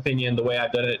my opinion, the way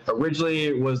I've done it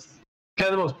originally was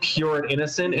kind of the most pure and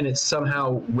innocent, and it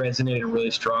somehow resonated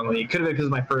really strongly. It could have been because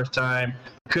of my first time,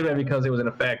 could have been because it was an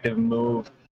effective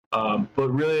move, but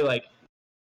really, like,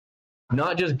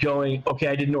 not just going, okay,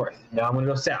 I did north, now I'm going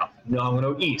to go south, now I'm going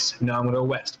to go east, now I'm going to go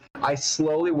west. I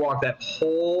slowly walked that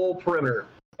whole perimeter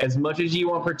as much as you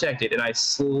want protected, and I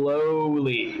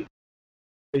slowly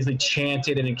basically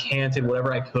chanted and incanted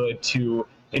whatever I could to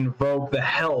invoke the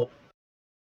help,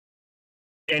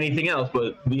 anything else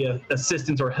but the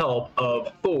assistance or help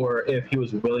of Thor if he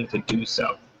was willing to do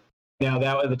so. Now,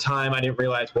 that at the time, I didn't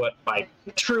realize what my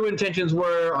true intentions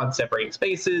were on separating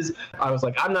spaces. I was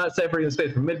like, I'm not separating the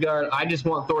space from Midgard. I just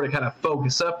want Thor to kind of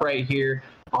focus up right here.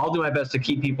 I'll do my best to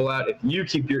keep people out. If you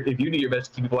do your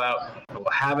best to keep people out, we'll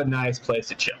have a nice place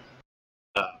to chill.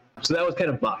 So that was kind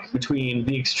of mine, between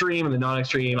the extreme and the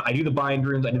non-extreme. I do the bind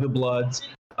runes, I do the bloods,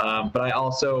 but I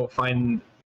also find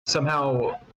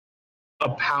somehow a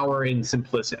power in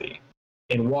simplicity,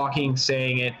 in walking,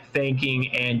 saying it,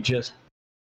 thanking, and just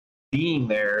being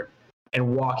there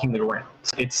and walking the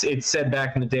grounds. It's said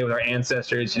back in the day with our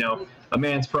ancestors, you know, a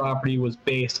man's property was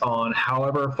based on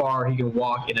however far he can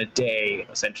walk in a day,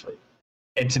 essentially.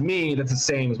 And to me, that's the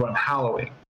same as what I'm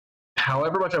hallowing.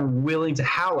 However much I'm willing to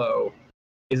hallow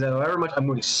is that however much I'm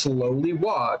going to slowly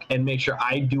walk and make sure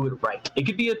I do it right. It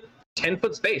could be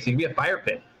 10-foot space. It can be a fire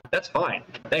pit. That's fine.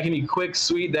 That can be quick,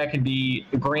 sweet. That can be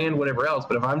grand, whatever else.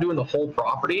 But if I'm doing the whole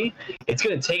property, it's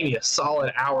going to take me a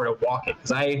solid hour to walk it,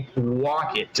 because I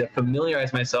walk it to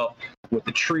familiarize myself with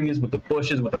the trees, with the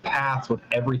bushes, with the paths, with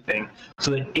everything,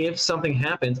 so that if something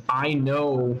happens, I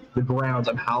know the grounds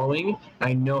I'm hallowing.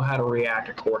 I know how to react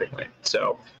accordingly.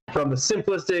 So from the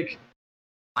simplistic,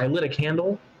 I lit a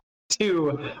candle,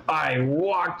 to I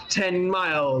walked 10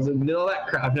 miles and all that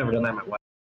crap. I've never done that in my life.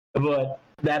 But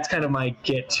that's kind of my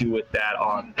get to with that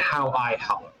on how I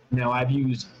hallow. Now, I've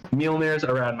used Mjolnirs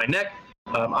around my neck.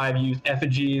 I've used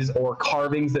effigies or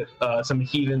carvings that some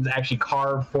heathens actually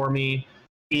carve for me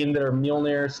in their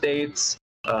Mjolnir states.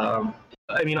 I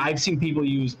mean, I've seen people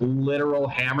use literal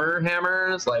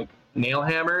hammers, like nail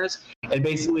hammers, and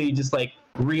basically just like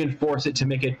reinforce it to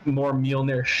make it more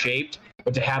Mjolnir shaped,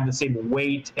 but to have the same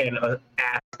weight and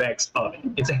aspects of it.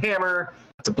 It's a hammer,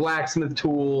 it's a blacksmith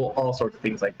tool, all sorts of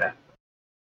things like that.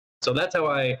 So that's how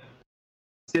I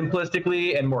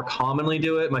simplistically and more commonly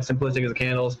do it. My simplistic is the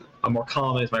candles. My more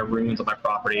common is my runes on my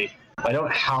property. I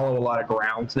don't hallow a lot of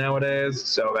grounds nowadays,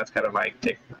 so that's kind of my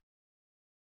take.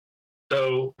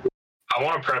 So I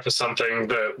want to preface something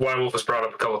that White Wolf has brought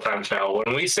up a couple of times now.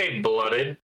 When we say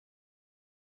blooded,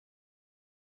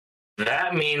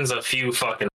 that means a few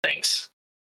fucking things.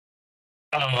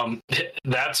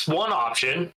 That's one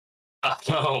option.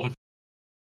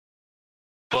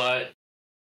 But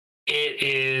it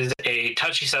is a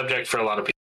touchy subject for a lot of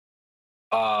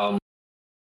people.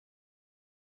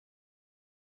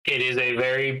 It is a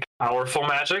very powerful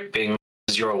magic, being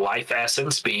your life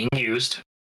essence being used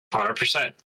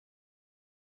 100%.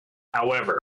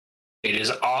 However, it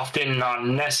is often not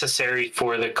necessary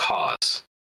for the cause.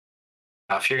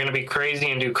 Now, if you're going to be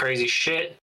crazy and do crazy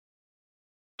shit,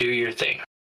 do your thing.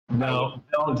 No,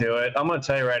 don't do it. I'm going to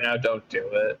tell you right now, don't do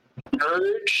it.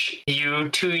 Urge you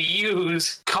to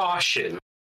use caution.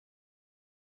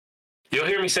 You'll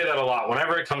hear me say that a lot.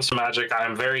 Whenever it comes to magic, I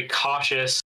am very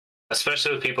cautious,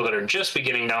 especially with people that are just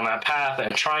beginning down that path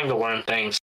and trying to learn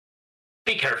things.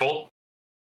 Be careful,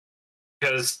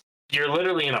 because you're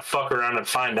literally in a fuck around and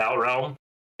find out realm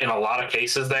in a lot of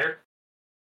cases there.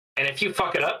 And if you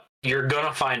fuck it up, you're going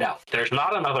to find out. There's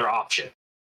not another option.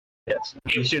 Yes.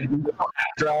 You should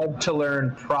strive to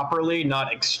learn properly,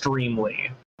 not extremely.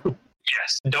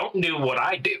 Yes. Don't do what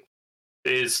I do,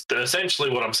 is essentially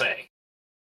what I'm saying.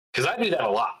 Because I do that a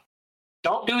lot.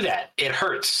 Don't do that. It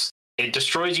hurts. It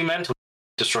destroys you mentally.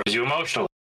 It destroys you emotionally.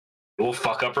 It will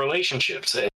fuck up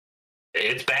relationships.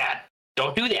 It's bad.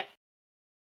 Don't do that.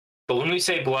 But when we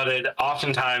say blooded,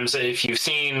 oftentimes if you've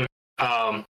seen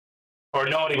or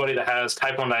know anybody that has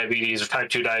type 1 diabetes or type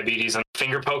 2 diabetes and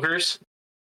finger pokers,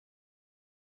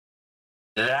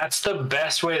 that's the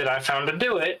best way that I found to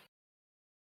do it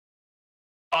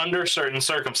under certain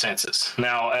circumstances.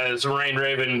 Now, as Rain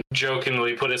Raven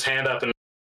jokingly put his hand up and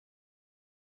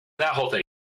that whole thing.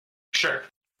 Sure.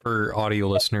 For audio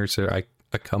listeners, I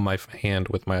come my hand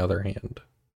with my other hand.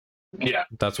 Yeah.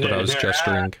 That's what I was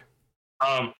gesturing.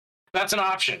 That's an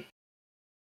option.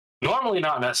 Normally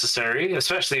not necessary,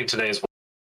 especially in today's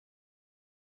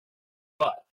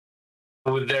world.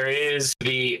 But there is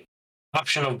the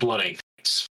option of blooding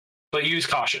things. But use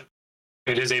caution.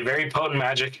 It is a very potent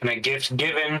magic, and a gift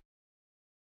given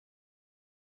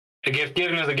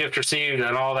is a gift received,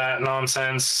 and all that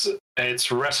nonsense.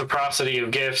 It's reciprocity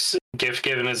of gifts. Gift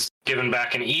given is given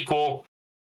back in equal.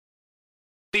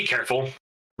 Be careful.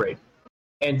 Right.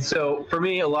 And so for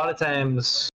me, a lot of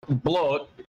times, blood,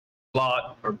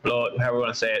 however you want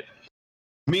to say it,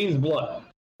 means blood,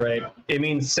 right? It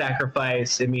means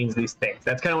sacrifice. It means these things.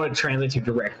 That's kind of what it translates to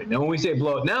directly. Now, when we say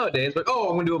blood nowadays, like, oh,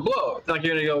 I'm going to do a blow. It's not like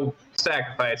you're going to go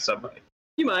sacrifice somebody.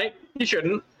 You might. You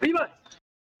shouldn't. But you might.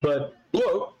 But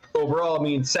blood overall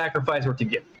means sacrifice or to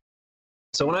give.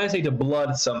 So when I say to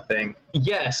blood something,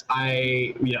 yes,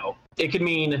 it could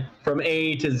mean from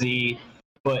A to Z.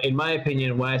 But in my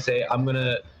opinion, when I say I'm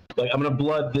gonna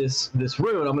blood this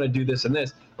rune, I'm gonna do this and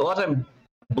this, a lot of time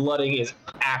blooding is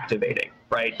activating,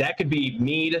 right? That could be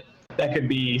mead, that could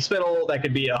be spittle, that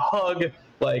could be a hug.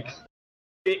 Like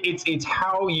it's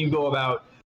how you go about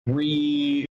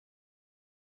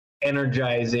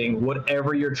re-energizing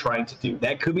whatever you're trying to do.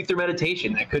 That could be through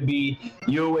meditation. That could be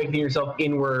you awakening yourself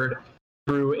inward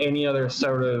through any other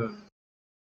sort of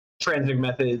transitive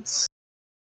methods.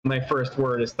 My first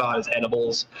word is thought is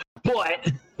edibles,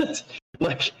 but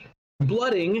like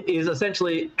blooding is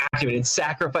essentially activated. It's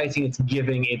sacrificing, it's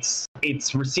giving, it's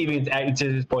receiving, it's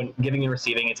to this point, giving and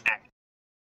receiving, it's active.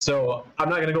 So I'm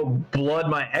not gonna go blood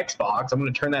my Xbox. I'm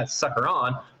gonna turn that sucker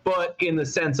on, but in the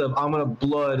sense of I'm gonna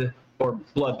blood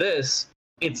this,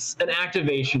 it's an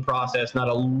activation process, not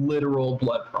a literal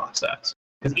blood process.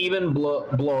 Because even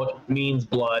blood means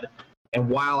blood, and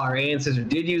while our ancestors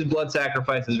did use blood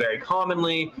sacrifices very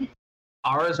commonly,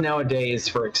 ours nowadays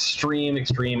for extreme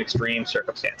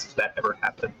circumstances that never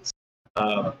happens.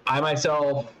 I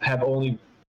myself have only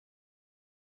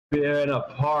been a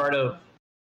part of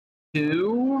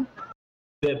 2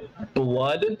 that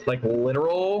blood, like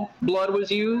literal blood,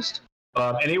 was used,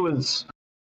 and it was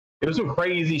some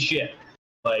crazy shit.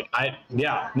 Like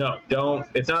don't.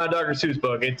 It's not a Dr. Seuss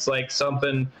book. It's like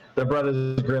something the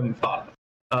Brothers Grimm thought.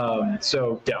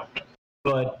 So don't.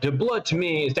 But the blood to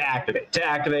me is to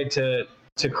activate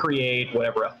to create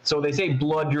whatever else. So they say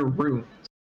blood your runes.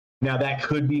 Now that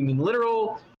could be mean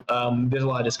literal. There's a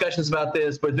lot of discussions about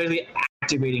this, but it's basically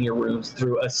activating your runes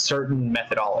through a certain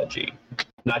methodology,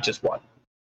 not just one.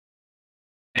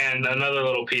 And another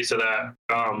little piece of that,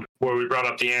 where we brought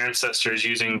up the ancestors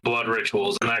using blood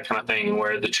rituals and that kind of thing,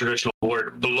 where the traditional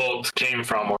word blood came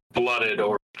from, or blooded,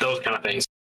 or those kind of things.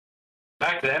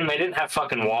 Back then, they didn't have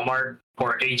fucking Walmart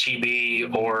or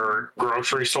HEB or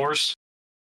grocery stores.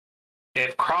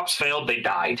 If crops failed, they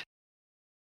died.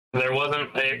 There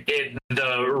wasn't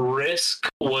the risk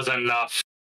was enough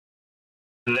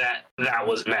that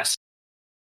was messy.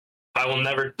 I will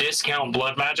never discount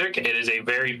blood magic. It is a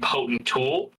very potent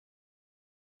tool,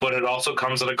 but it also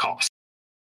comes at a cost.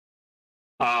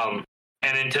 And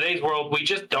in today's world, we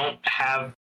just don't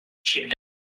have shit.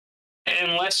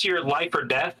 Unless you're life or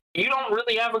death, you don't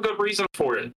really have a good reason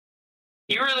for it.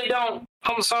 You really don't.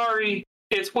 I'm sorry.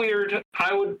 It's weird.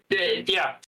 I would,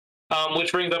 yeah.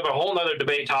 Which brings up a whole nother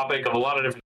debate topic of a lot of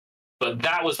different, but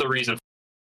that was the reason,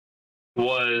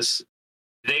 was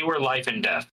they were life and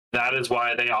death. That is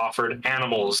why they offered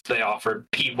animals, they offered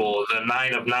people, the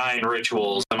 9 of 9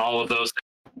 rituals, and all of those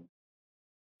things.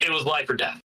 It was life or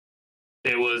death.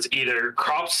 It was either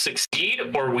crops succeed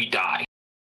or we die.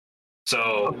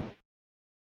 So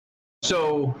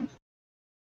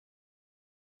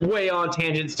way on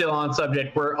tangent, still on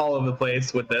subject. We're all over the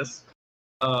place with this.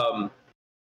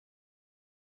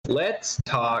 Let's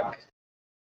talk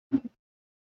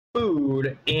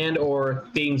food and or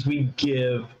things we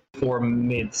give for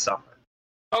Midsummer.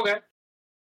 Okay.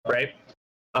 Right?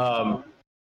 I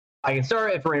can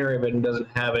start if Raven doesn't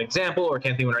have an example or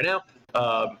can't think of one right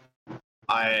now.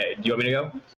 Do you want me to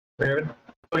go, Raven?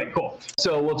 Okay, cool.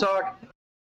 So we'll talk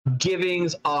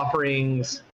givings,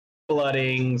 offerings,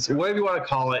 floodings, whatever you want to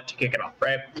call it to kick it off,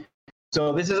 right?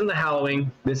 So this isn't the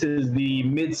Halloween. This is the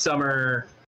Midsummer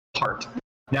part.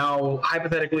 Now,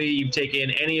 hypothetically, you've taken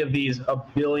any of these a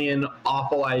billion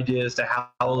awful ideas to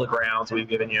hallow the grounds we've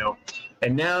given you,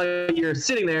 and now you're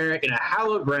sitting there in a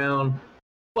hallowed ground,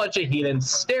 bunch of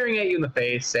heathens staring at you in the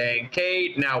face, saying,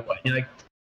 "Okay, now what?" And you're like,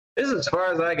 "This is as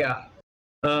far as I got."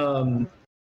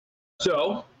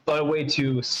 So, a way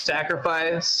to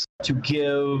sacrifice, to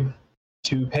give,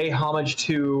 to pay homage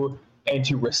to, and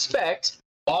to respect,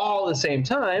 all at the same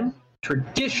time,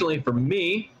 traditionally for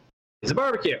me, is a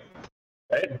barbecue.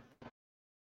 Right?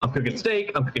 I'm cooking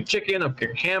steak, I'm cooking chicken, I'm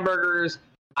cooking hamburgers.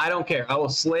 I don't care. I will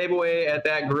slave away at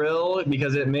that grill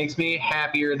because it makes me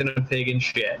happier than a pig in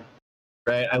shit.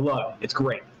 Right? I love it. It's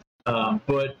great.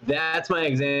 But that's my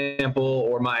example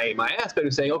or my aspect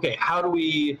of saying, okay, how do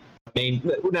we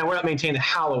now we're not maintaining the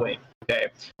hallowing. Okay.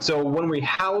 So when we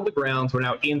hallow the grounds, we're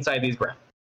now inside these grounds.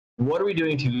 What are we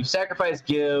doing to sacrifice,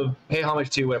 give, pay homage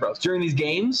to, whatever else? During these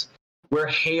games, we're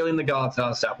hailing the gods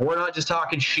nonstop. We're not just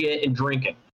talking shit and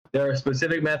drinking. There are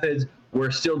specific methods.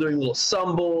 We're still doing little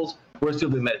symbols. We're still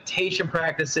doing meditation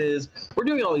practices. We're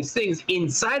doing all these things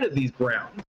inside of these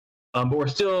grounds. But we're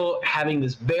still having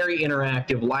this very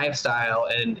interactive lifestyle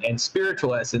and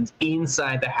spiritual essence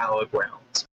inside the hallowed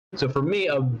grounds. So for me,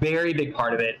 a very big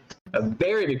part of it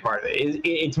is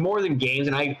it's more than games.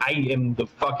 And I'm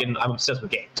obsessed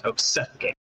with games. I'm obsessed with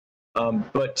games.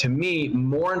 But to me,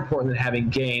 more important than having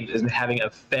games is having a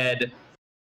fed,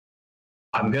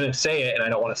 I'm going to say it and I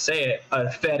don't want to say it,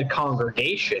 a fed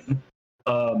congregation,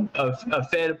 a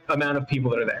fed amount of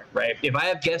people that are there, right? If I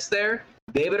have guests there,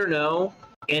 they better know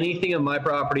anything on my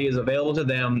property is available to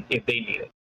them if they need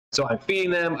it. So I'm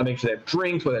feeding them, I make sure they have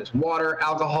drinks, whether it's water,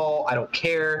 alcohol, I don't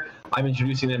care. I'm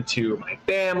introducing them to my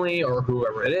family or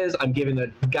whoever it is. I'm giving a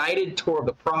guided tour of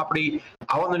the property.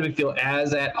 I want them to feel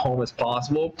as at home as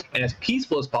possible and as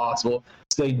peaceful as possible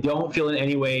so they don't feel in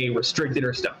any way restricted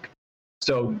or stuck.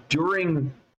 So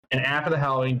during and after the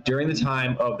Halloween, during the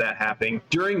time of that happening,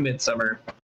 during Midsummer,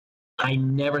 I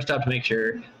never stop to make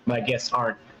sure my guests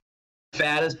aren't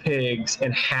fat as pigs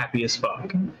and happy as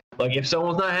fuck. Like, if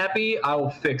someone's not happy, I will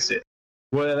fix it.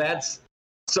 Whether that's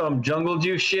some jungle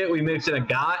juice shit we mixed in a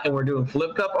got and we're doing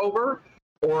flip cup over,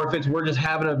 or if it's we're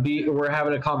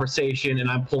having a conversation and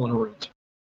I'm pulling root,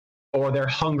 or they're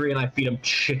hungry and I feed them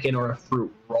chicken or a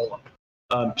fruit roll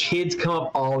up. Kids come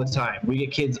up all the time. We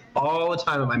get kids all the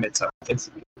time at my Midsummer.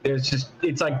 It's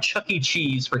like Chuck E.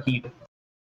 Cheese for heathen.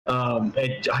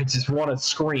 I just want to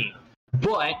scream,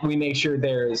 but we make sure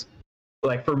there's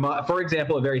like for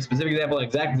example, a very specific example, an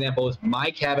exact example is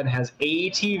my cabin has a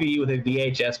TV with a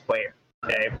VHS player.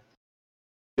 Okay,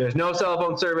 there's no cell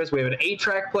phone service. We have an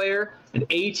 8-track player, an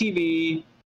ATV,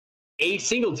 a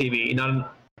single TV, not an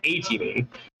ATV,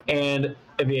 and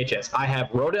a VHS. I have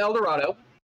Road to El Dorado.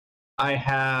 I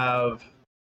have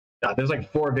there's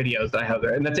like 4 videos that I have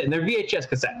there, and that's it. And they're VHS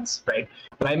cassettes, right?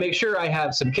 But I make sure I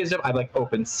have some kids stuff. I have like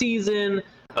Open Season.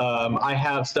 I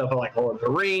have stuff like Lord of the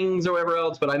Rings or whatever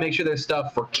else. But I make sure there's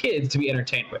stuff for kids to be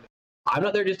entertained with. I'm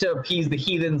not there just to appease the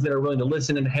heathens that are willing to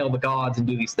listen and hail the gods and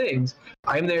do these things.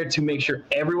 I'm there to make sure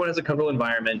everyone has a comfortable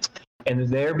environment and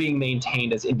they're being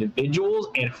maintained as individuals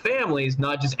and families,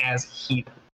 not just as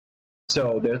heathens.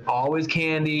 So there's always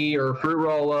candy or fruit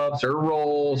roll-ups or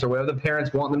rolls or whatever the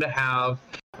parents want them to have.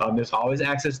 There's always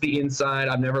access to the inside.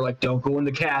 I'm never like, don't go in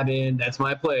the cabin. That's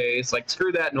my place. Like,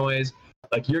 screw that noise.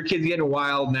 Like, your kid's getting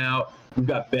wild now. We've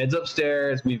got beds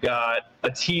upstairs. We've got a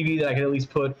TV that I can at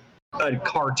least put a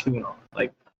cartoon on.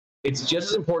 Like, it's just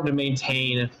as important to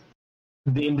maintain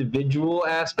the individual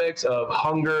aspects of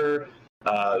hunger,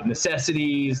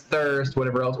 necessities, thirst,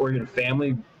 whatever else, or even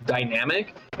family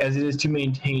dynamic, as it is to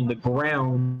maintain the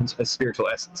grounds of spiritual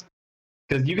essence.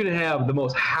 Because you can have the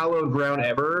most hallowed ground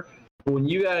ever, but when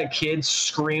you got a kid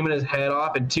screaming his head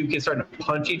off and 2 kids starting to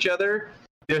punch each other,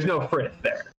 there's no frith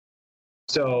there.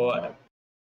 So,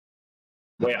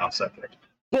 way off subject.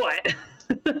 But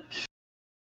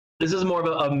this is more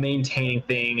of a maintaining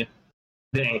thing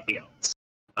than anything else.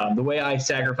 The way I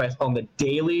sacrifice on the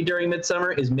daily during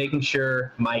Midsummer is making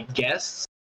sure my guests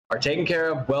are taken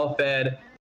care of, well-fed,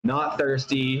 not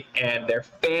thirsty, and their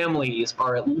families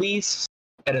are at least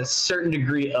at a certain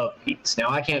degree of peace. Now,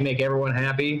 I can't make everyone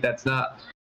happy.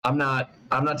 I'm not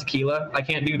tequila. I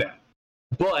can't do that.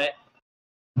 But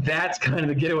that's kind of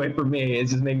the getaway for me,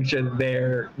 is just making sure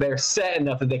that they're set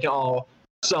enough that they can all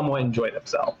somewhat enjoy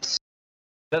themselves.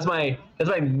 That's my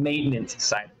maintenance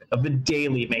side of the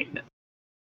daily maintenance,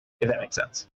 if that makes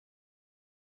sense.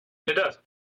 It does.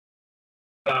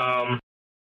 Right,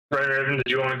 Raven, did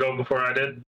you want to go before I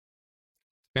did? To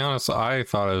be honest, I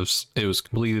thought it was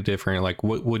completely different. Like,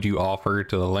 what would you offer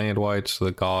to the land wights, to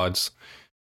the gods?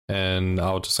 And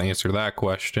I'll just answer that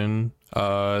question.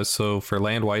 So for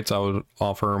land wights, I would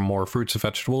offer more fruits and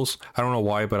vegetables. I don't know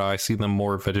why, but I see them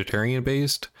more vegetarian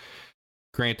based.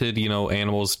 Granted,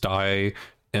 animals die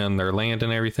in their land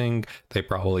and everything. They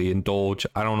probably indulge.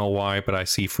 I don't know why, but I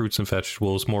see fruits and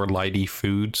vegetables, more lighty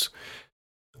foods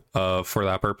for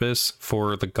that purpose.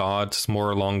 For the gods,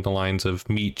 more along the lines of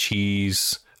meat,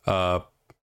 cheese,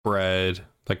 bread,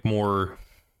 like more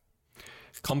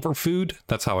comfort food.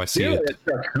 That's how I see it. It's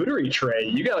a charcuterie tray.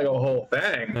 You got like a whole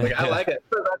thing. Like, I like it.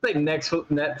 That's like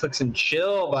Netflix and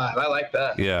chill vibe. I like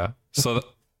that. Yeah. So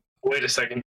wait a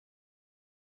second.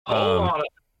 Hold on.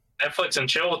 Netflix and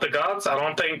chill with the gods? I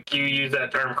don't think you use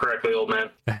that term correctly, old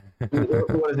man.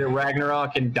 What is it?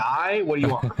 Ragnarok and die? What do you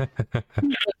want?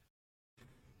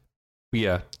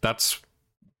 Yeah, that's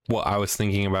what I was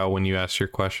thinking about when you asked your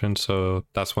question. So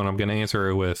that's what I'm going to answer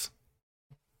it with.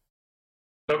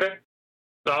 Okay.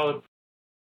 Solid.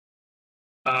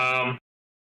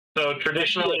 So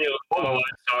traditionally it was all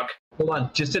livestock. Hold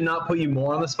on, just to not put you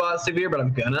more on the spot, Sigvir, but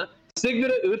I'm gonna.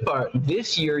 Sigvir Utvar,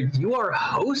 this year you are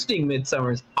hosting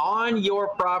Midsummers on your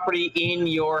property in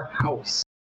your house.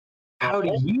 How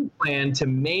do you plan to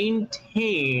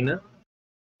maintain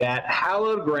that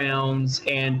hallowed grounds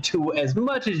and, to as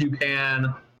much as you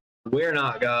can, we're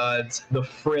not gods, the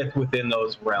frith within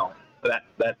those realms,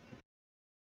 that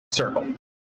circle?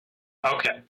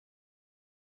 Okay.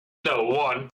 So,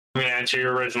 one, let me answer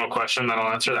your original question, then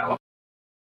I'll answer that one.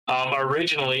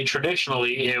 Originally,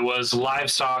 traditionally, it was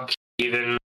livestock,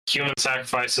 even human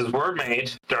sacrifices were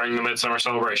made during the Midsummer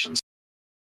celebrations.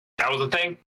 That was the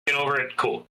thing. Get over it.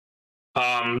 Cool.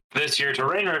 This year, to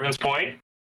Rain Raven's point,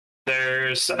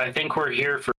 I think we're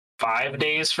here for 5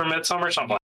 days for Midsummer,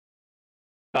 something like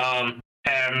that.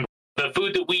 And the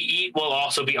food that we eat will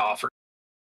also be offered.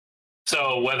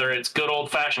 So whether it's good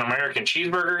old-fashioned American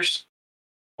cheeseburgers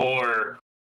or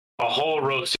a whole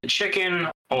roasted chicken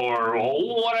or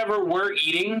whatever we're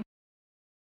eating,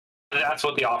 that's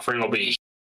what the offering will be.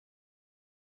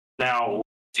 Now,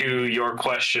 to your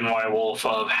question, White Wolf,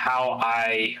 of how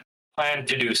I plan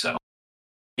to do so.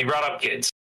 You brought up kids.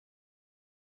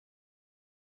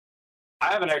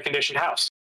 I have an air-conditioned house.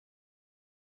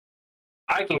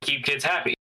 I can keep kids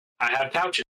happy. I have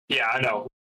couches. Yeah, I know.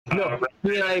 No,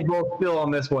 me and I both feel on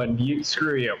this one.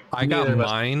 Screw you. I got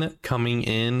mine coming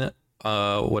in,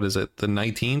 what is it, the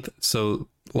 19th? So,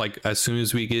 like, as soon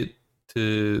as we get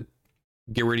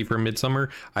ready for Midsummer,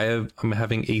 I'm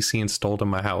having AC installed in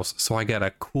my house. So I got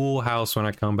a cool house when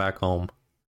I come back home.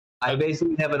 I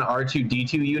basically have an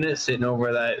R2D2 unit sitting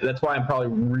over that. That's why I'm probably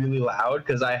really loud,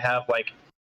 because I have, like,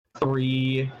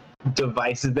 3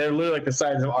 devices. They're literally like the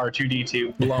size of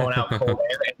R2D2 blowing out cold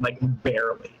air, and, like,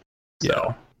 barely. So.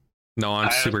 Yeah. No,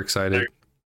 I'm super excited.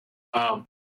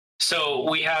 So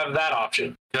we have that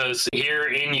option, because here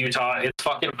in Utah, it's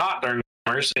fucking hot during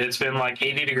summers. It's been like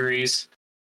 80 degrees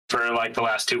for like the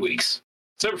last 2 weeks.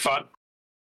 Super fun.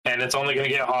 And it's only going to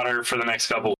get hotter for the next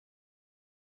couple.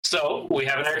 So we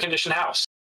have an air-conditioned house.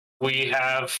 We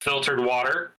have filtered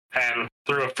water and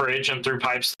through a fridge and through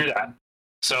pipes through that.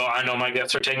 So I know my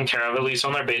guests are taken care of, at least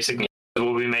on their basic needs.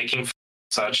 We'll be making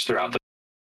such throughout the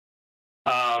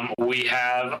we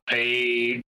have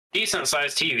a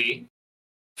decent-sized TV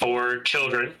for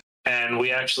children, and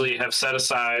we actually have set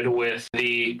aside with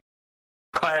the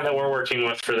client that we're working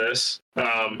with for this,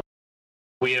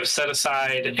 we have set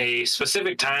aside a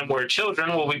specific time where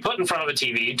children will be put in front of a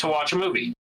TV to watch a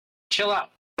movie. Chill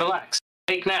out, relax,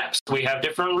 take naps. We have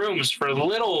different rooms for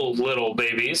little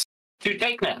babies to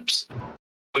take naps.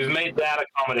 We've made that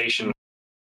accommodation.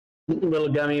 Little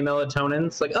gummy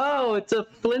melatonins, like, oh, it's a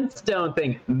Flintstone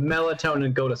thing.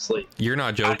 Melatonin, go to sleep. You're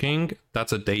not joking?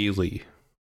 That's a daily.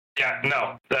 Yeah,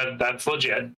 no, that's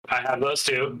legit. I have those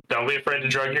too. Don't be afraid to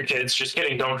drug your kids. Just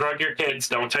kidding. Don't drug your kids.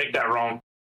 Don't take that wrong.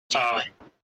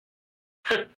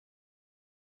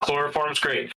 Chloroform's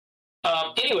great.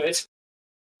 Anyways,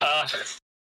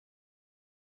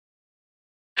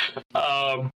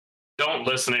 don't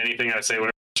listen to anything I say when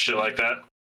shit like that.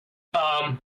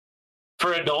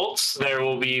 For adults, there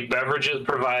will be beverages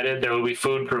provided. There will be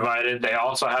food provided. They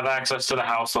also have access to the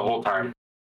house the whole time.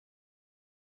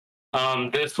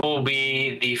 This will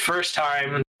be the first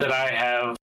time that I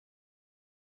have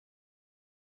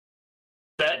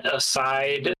set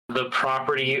aside the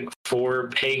property for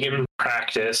pagan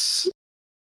practice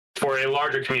for a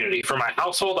larger community. For my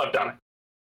household, I've done it.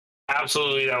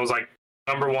 Absolutely, that was like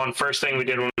number one, first thing we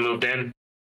did when we moved in.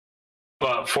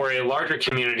 But for a larger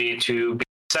community to be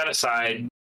set aside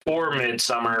for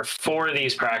Midsummer, for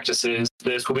these practices,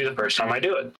 this will be the first time I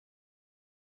do it.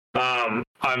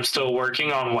 I'm still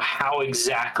working on how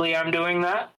exactly I'm doing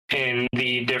that in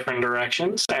the different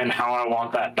directions and how I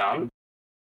want that done,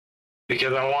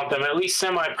 because I want them at least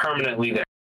semi-permanently there.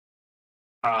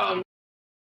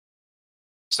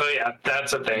 So yeah,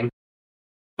 that's a thing.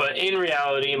 But in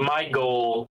reality, my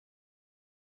goal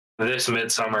this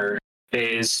Midsummer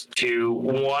is to,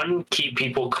 one, keep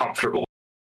people comfortable.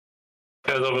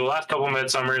 Because over the last couple of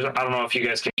Midsummers, I don't know if you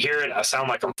guys can hear it, I sound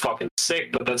like I'm fucking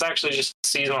sick, but that's actually just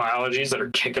seasonal allergies that are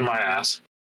kicking my ass.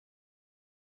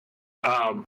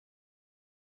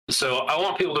 So I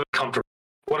want people to be comfortable,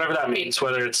 whatever that means,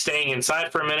 whether it's staying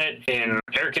inside for a minute in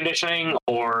air conditioning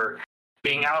or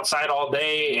being outside all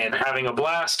day and having a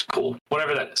blast, cool,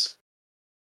 whatever that is.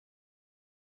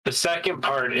 The second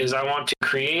part is I want to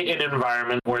create an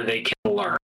environment where they can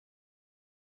learn.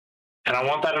 And I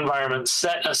want that environment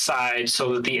set aside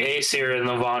so that the Aesir and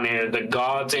the Vanir, the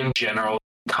gods in general,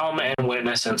 come and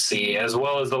witness and see, as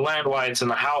well as the land whites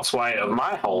and the house white of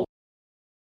my home,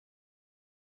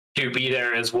 to be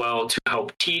there as well to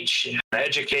help teach and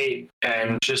educate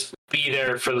and just be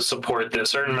there for the support that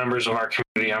certain members of our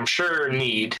community, I'm sure,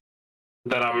 need,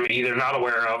 that I'm either not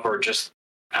aware of or just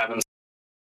haven't.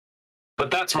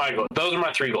 But that's my goal. Those are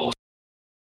my 3 goals.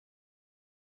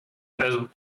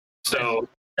 So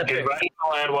inviting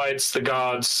the land whites, the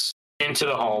gods into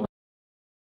the home,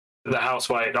 the house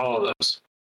white, all of those.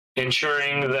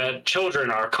 Ensuring that children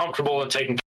are comfortable and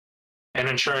taken care of, and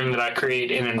ensuring that I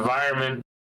create an environment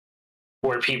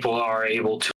where people are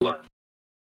able to learn.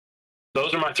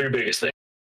 Those are my 3 biggest things.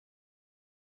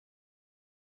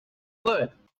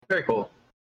 Good. Very cool.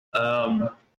 A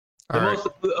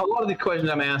lot of the questions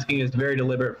I'm asking is very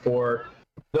deliberate for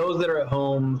those that are at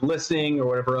home listening or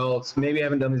whatever else, maybe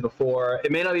haven't done these before.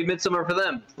 It may not be Midsummer for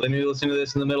them. They may be listening to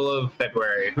this in the middle of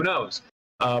February. Who knows?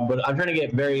 But I'm trying to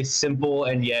get very simple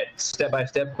and yet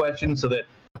step-by-step questions so that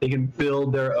they can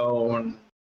build their own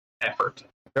effort,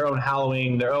 their own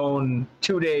Halloween, their own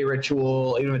 2-day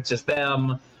ritual, even if it's just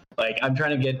them. Like, I'm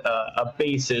trying to get a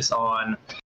basis on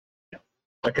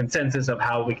a consensus of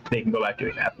how they can go about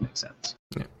doing that, if that makes sense.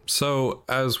 Yeah. So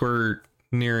as we're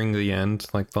nearing the end,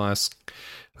 like the last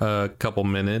couple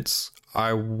minutes,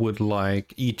 I would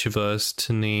like each of us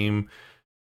to name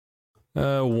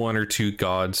One or two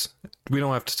gods. We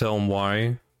don't have to tell them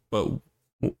why, but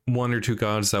one or two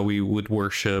gods that we would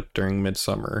worship during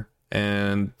Midsummer,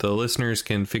 and the listeners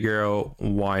can figure out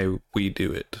why we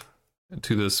do it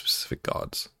to those specific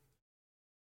gods.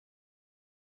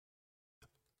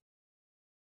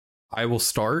 I will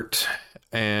start,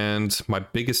 and my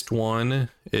biggest one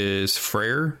is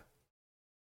Freyr,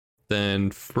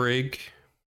 then Frigg,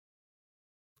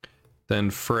 then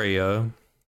Freya,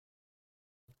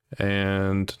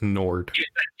 and Nord. You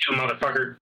said two,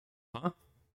 motherfucker. Huh?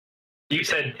 You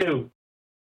said two.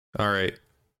 All right.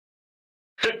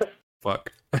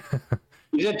 Fuck.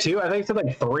 You said two? I think you said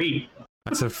like three.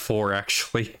 I said four,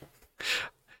 actually.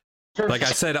 Like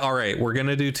I said, all right, we're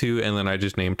gonna do two, and then I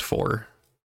just named four.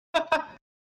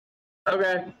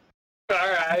 Okay. All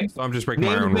right. So I'm just breaking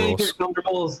my own rules. You're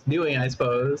comfortable doing, I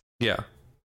suppose. Yeah.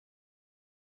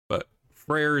 But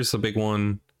Freyr is a big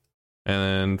one, and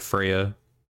then Freya is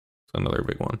another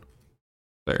big one.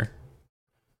 There.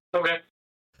 Okay.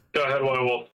 Go ahead,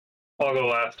 I'll go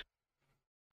last.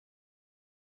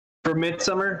 For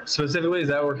Midsummer specifically, is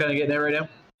that what we're kind of getting at right now?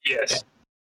 Yes. Okay.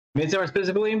 Midsummer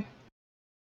specifically,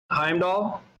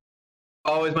 Heimdall,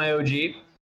 always my OG,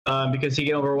 because he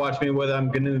can overwatch me whether I'm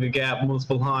going to the gap,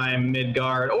 Muspelheim,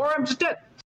 Midgard, or I'm just dead.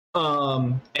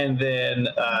 And then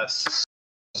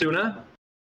Suna,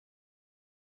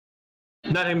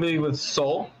 nothing really with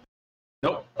Soul.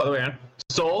 Nope, other way around.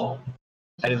 Soul,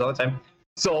 I do this all the time.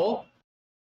 Soul,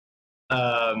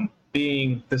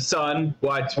 being the sun.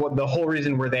 What the whole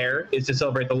reason we're there is to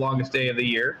celebrate the longest day of the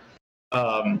year.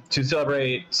 To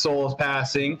celebrate Soul's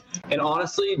passing. And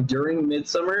honestly, during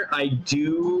Midsummer, I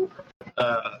do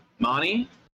Mani.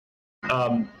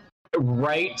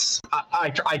 Right. I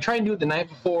try and do it the night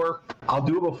before. I'll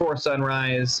do it before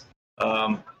sunrise.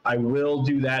 I will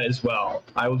do that as well.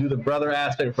 I will do the brother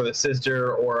aspect for the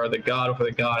sister or the god for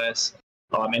the goddess.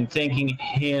 And thanking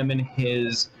him and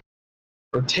his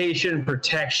rotation,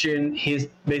 protection. He's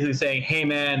basically saying, hey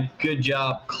man, good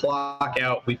job, clock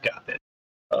out, we've got this.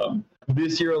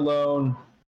 This year alone,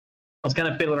 I was kind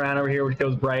of fiddling around over here, which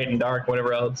goes bright and dark,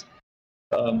 whatever else.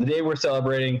 The day we're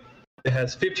celebrating, it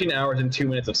has 15 hours and 2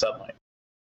 minutes of sunlight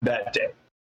that day.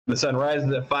 The sun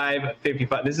rises at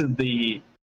 5:55. This is the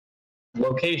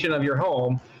location of your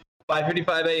home.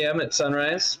 5:55 a.m. at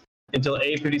sunrise until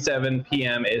 8:57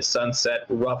 p.m. is sunset,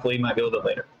 roughly, might be a little bit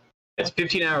later. It's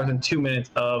 15 hours and 2 minutes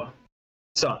of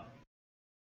sun.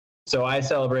 So I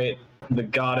celebrate the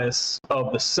goddess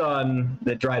of the sun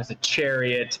that drives the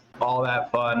chariot, all that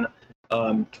fun,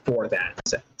 for that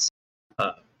sense.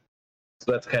 So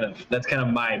that's kind of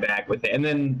my bag with it. And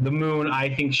then the moon,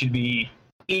 I think, should be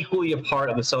equally a part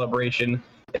of the celebration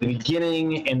at the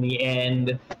beginning and the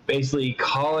end, basically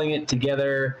calling it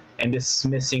together and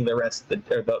dismissing the rest of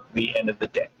the end of the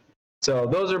day. So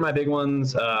those are my big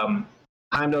ones.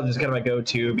 Heimdall is kind of my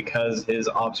go-to because his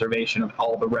observation of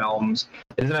all the realms.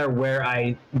 It doesn't matter where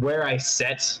I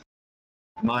set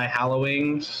my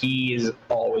hallowing, he is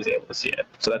always able to see it.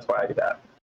 So that's why I do that.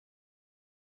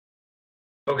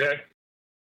 Okay.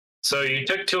 So you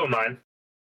took two of mine.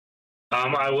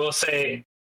 I will say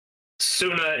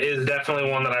Suna is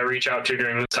definitely one that I reach out to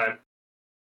during this time.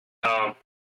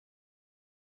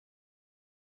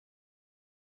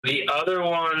 The other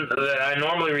one that I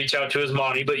normally reach out to is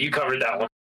Monty, but you covered that one.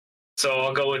 So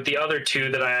I'll go with the other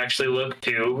two that I actually look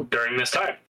to during this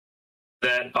time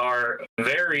that are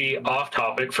very off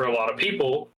topic for a lot of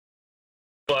people,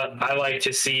 but I like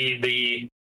to see the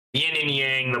yin and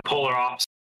yang, the polar opposite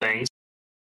things.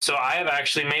 So I have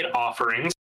actually made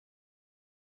offerings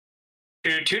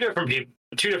to two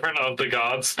different of the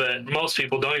gods that most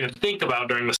people don't even think about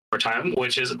during the summertime,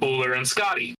 which is Uller and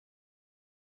Skadi.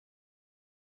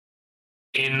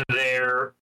 In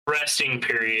their resting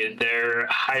period, their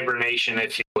hibernation,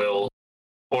 if you will,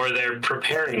 or their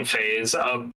preparing phase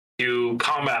to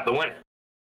combat the winter.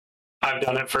 I've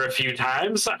done it for a few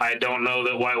times. I don't know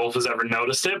that White Wolf has ever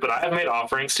noticed it, but I have made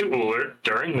offerings to Uller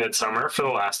during Midsummer for the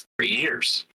last 3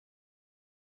 years.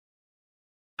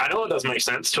 I know it doesn't make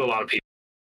sense to a lot of people.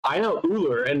 I know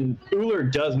Uller, and Uller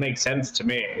does make sense to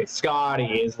me.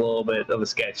 Scotty is a little bit of a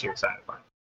sketchier side of mine.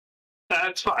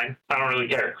 That's fine. I don't really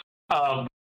care.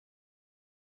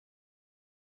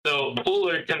 So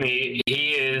Uller, to me,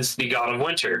 he is the god of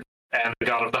winter and the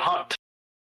god of the hunt.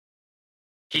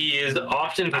 He is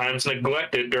oftentimes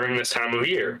neglected during this time of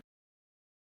year.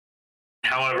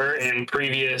 However, in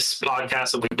previous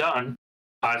podcasts that we've done,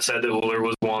 I've said that Uller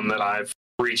was one that I've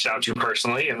reached out to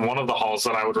personally and one of the halls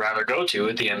that I would rather go to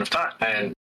at the end of time.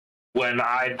 And when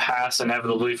I pass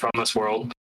inevitably from this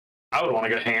world, I would want to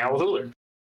go hang out with Uller.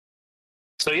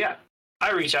 So yeah,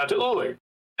 I reach out to Uller.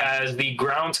 as the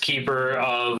groundskeeper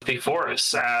of the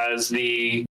forests, as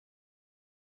the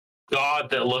god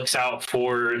that looks out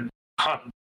for hunt.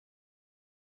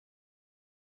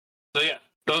 So yeah,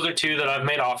 those are two that I've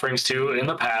made offerings to in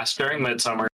the past during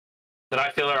Midsummer that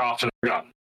I feel are often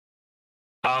forgotten.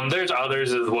 There's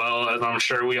others as well, as I'm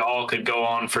sure we all could go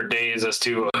on for days as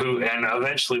to who, and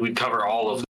eventually we'd cover all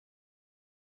of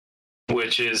them,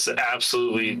 which is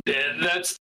absolutely,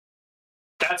 that's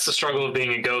the struggle of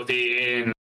being a Gothi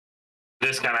in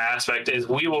this kind of aspect, is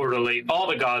we will relate all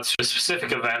the gods to a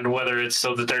specific event, whether it's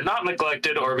so that they're not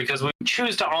neglected or because we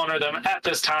choose to honor them at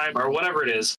this time or whatever it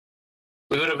is.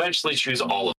 We would eventually choose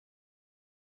all of them.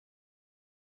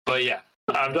 But yeah,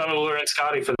 I've done Ulrich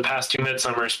Scotty for the past 2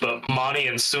 Midsummers, but Mani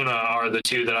and Suna are the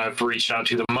two that I've reached out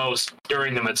to the most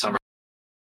during the Midsummer.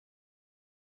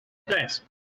 Nice.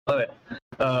 Love it.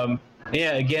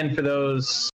 Yeah, again, for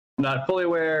those not fully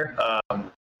aware,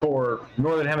 for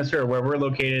Northern Hemisphere, where we're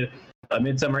located,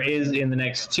 Midsummer is in the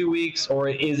next 2 weeks, or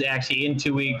it is actually in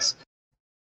 2 weeks.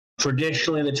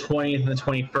 Traditionally, the 20th and the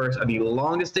 21st are the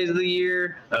longest days of the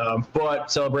year,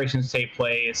 but celebrations take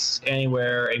place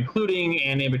anywhere, including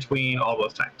and in between all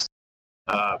those times.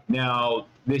 Now,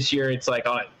 this year it's like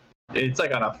on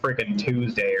a freaking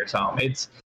Tuesday or something. It's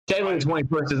technically the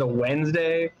 21st is a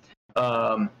Wednesday.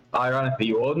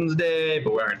 Ironically, Odin's Day,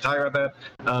 but we aren't talking about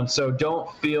that. So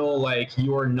don't feel like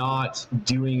you're not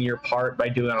doing your part by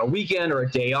doing it on a weekend or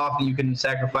a day off that you can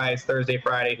sacrifice Thursday,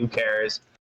 Friday. Who cares?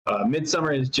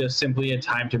 Midsummer is just simply a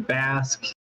time to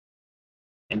bask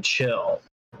and chill.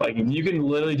 Like, if you can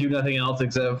literally do nothing else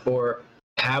except for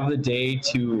have the day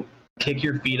to kick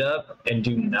your feet up and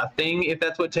do nothing, if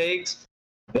that's what it takes,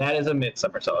 that is a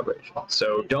Midsummer celebration.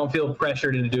 So don't feel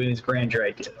pressured into doing these grandeur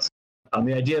ideas.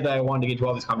 The idea that I wanted to get to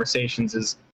all these conversations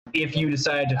is if you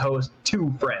decide to host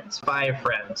 2 friends, 5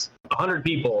 friends, 100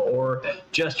 people, or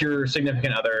just your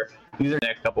significant other, these are the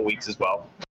next couple weeks as well.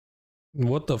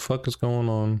 What the fuck is going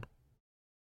on?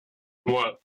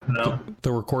 What? No.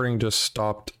 The recording just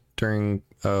stopped during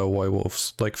White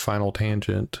Wolf's final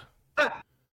tangent.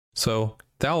 So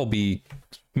that'll be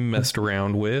messed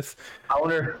around with. I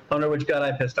wonder which god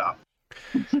I pissed off.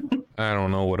 I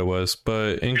don't know what it was,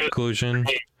 but in conclusion,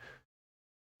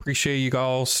 appreciate you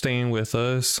all staying with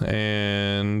us,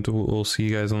 and we'll see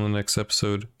you guys on the next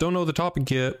episode. Don't know the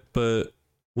topic yet, but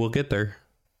we'll get there.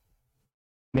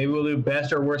 Maybe we'll do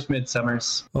best or worst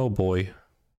Midsummers. Oh boy.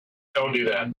 Don't do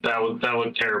that. That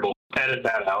would terrible. Edit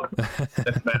that out.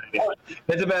 That's a bad idea.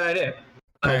 That's a bad idea.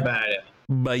 That's a bad idea.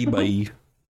 Bye bye.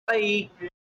 Bye.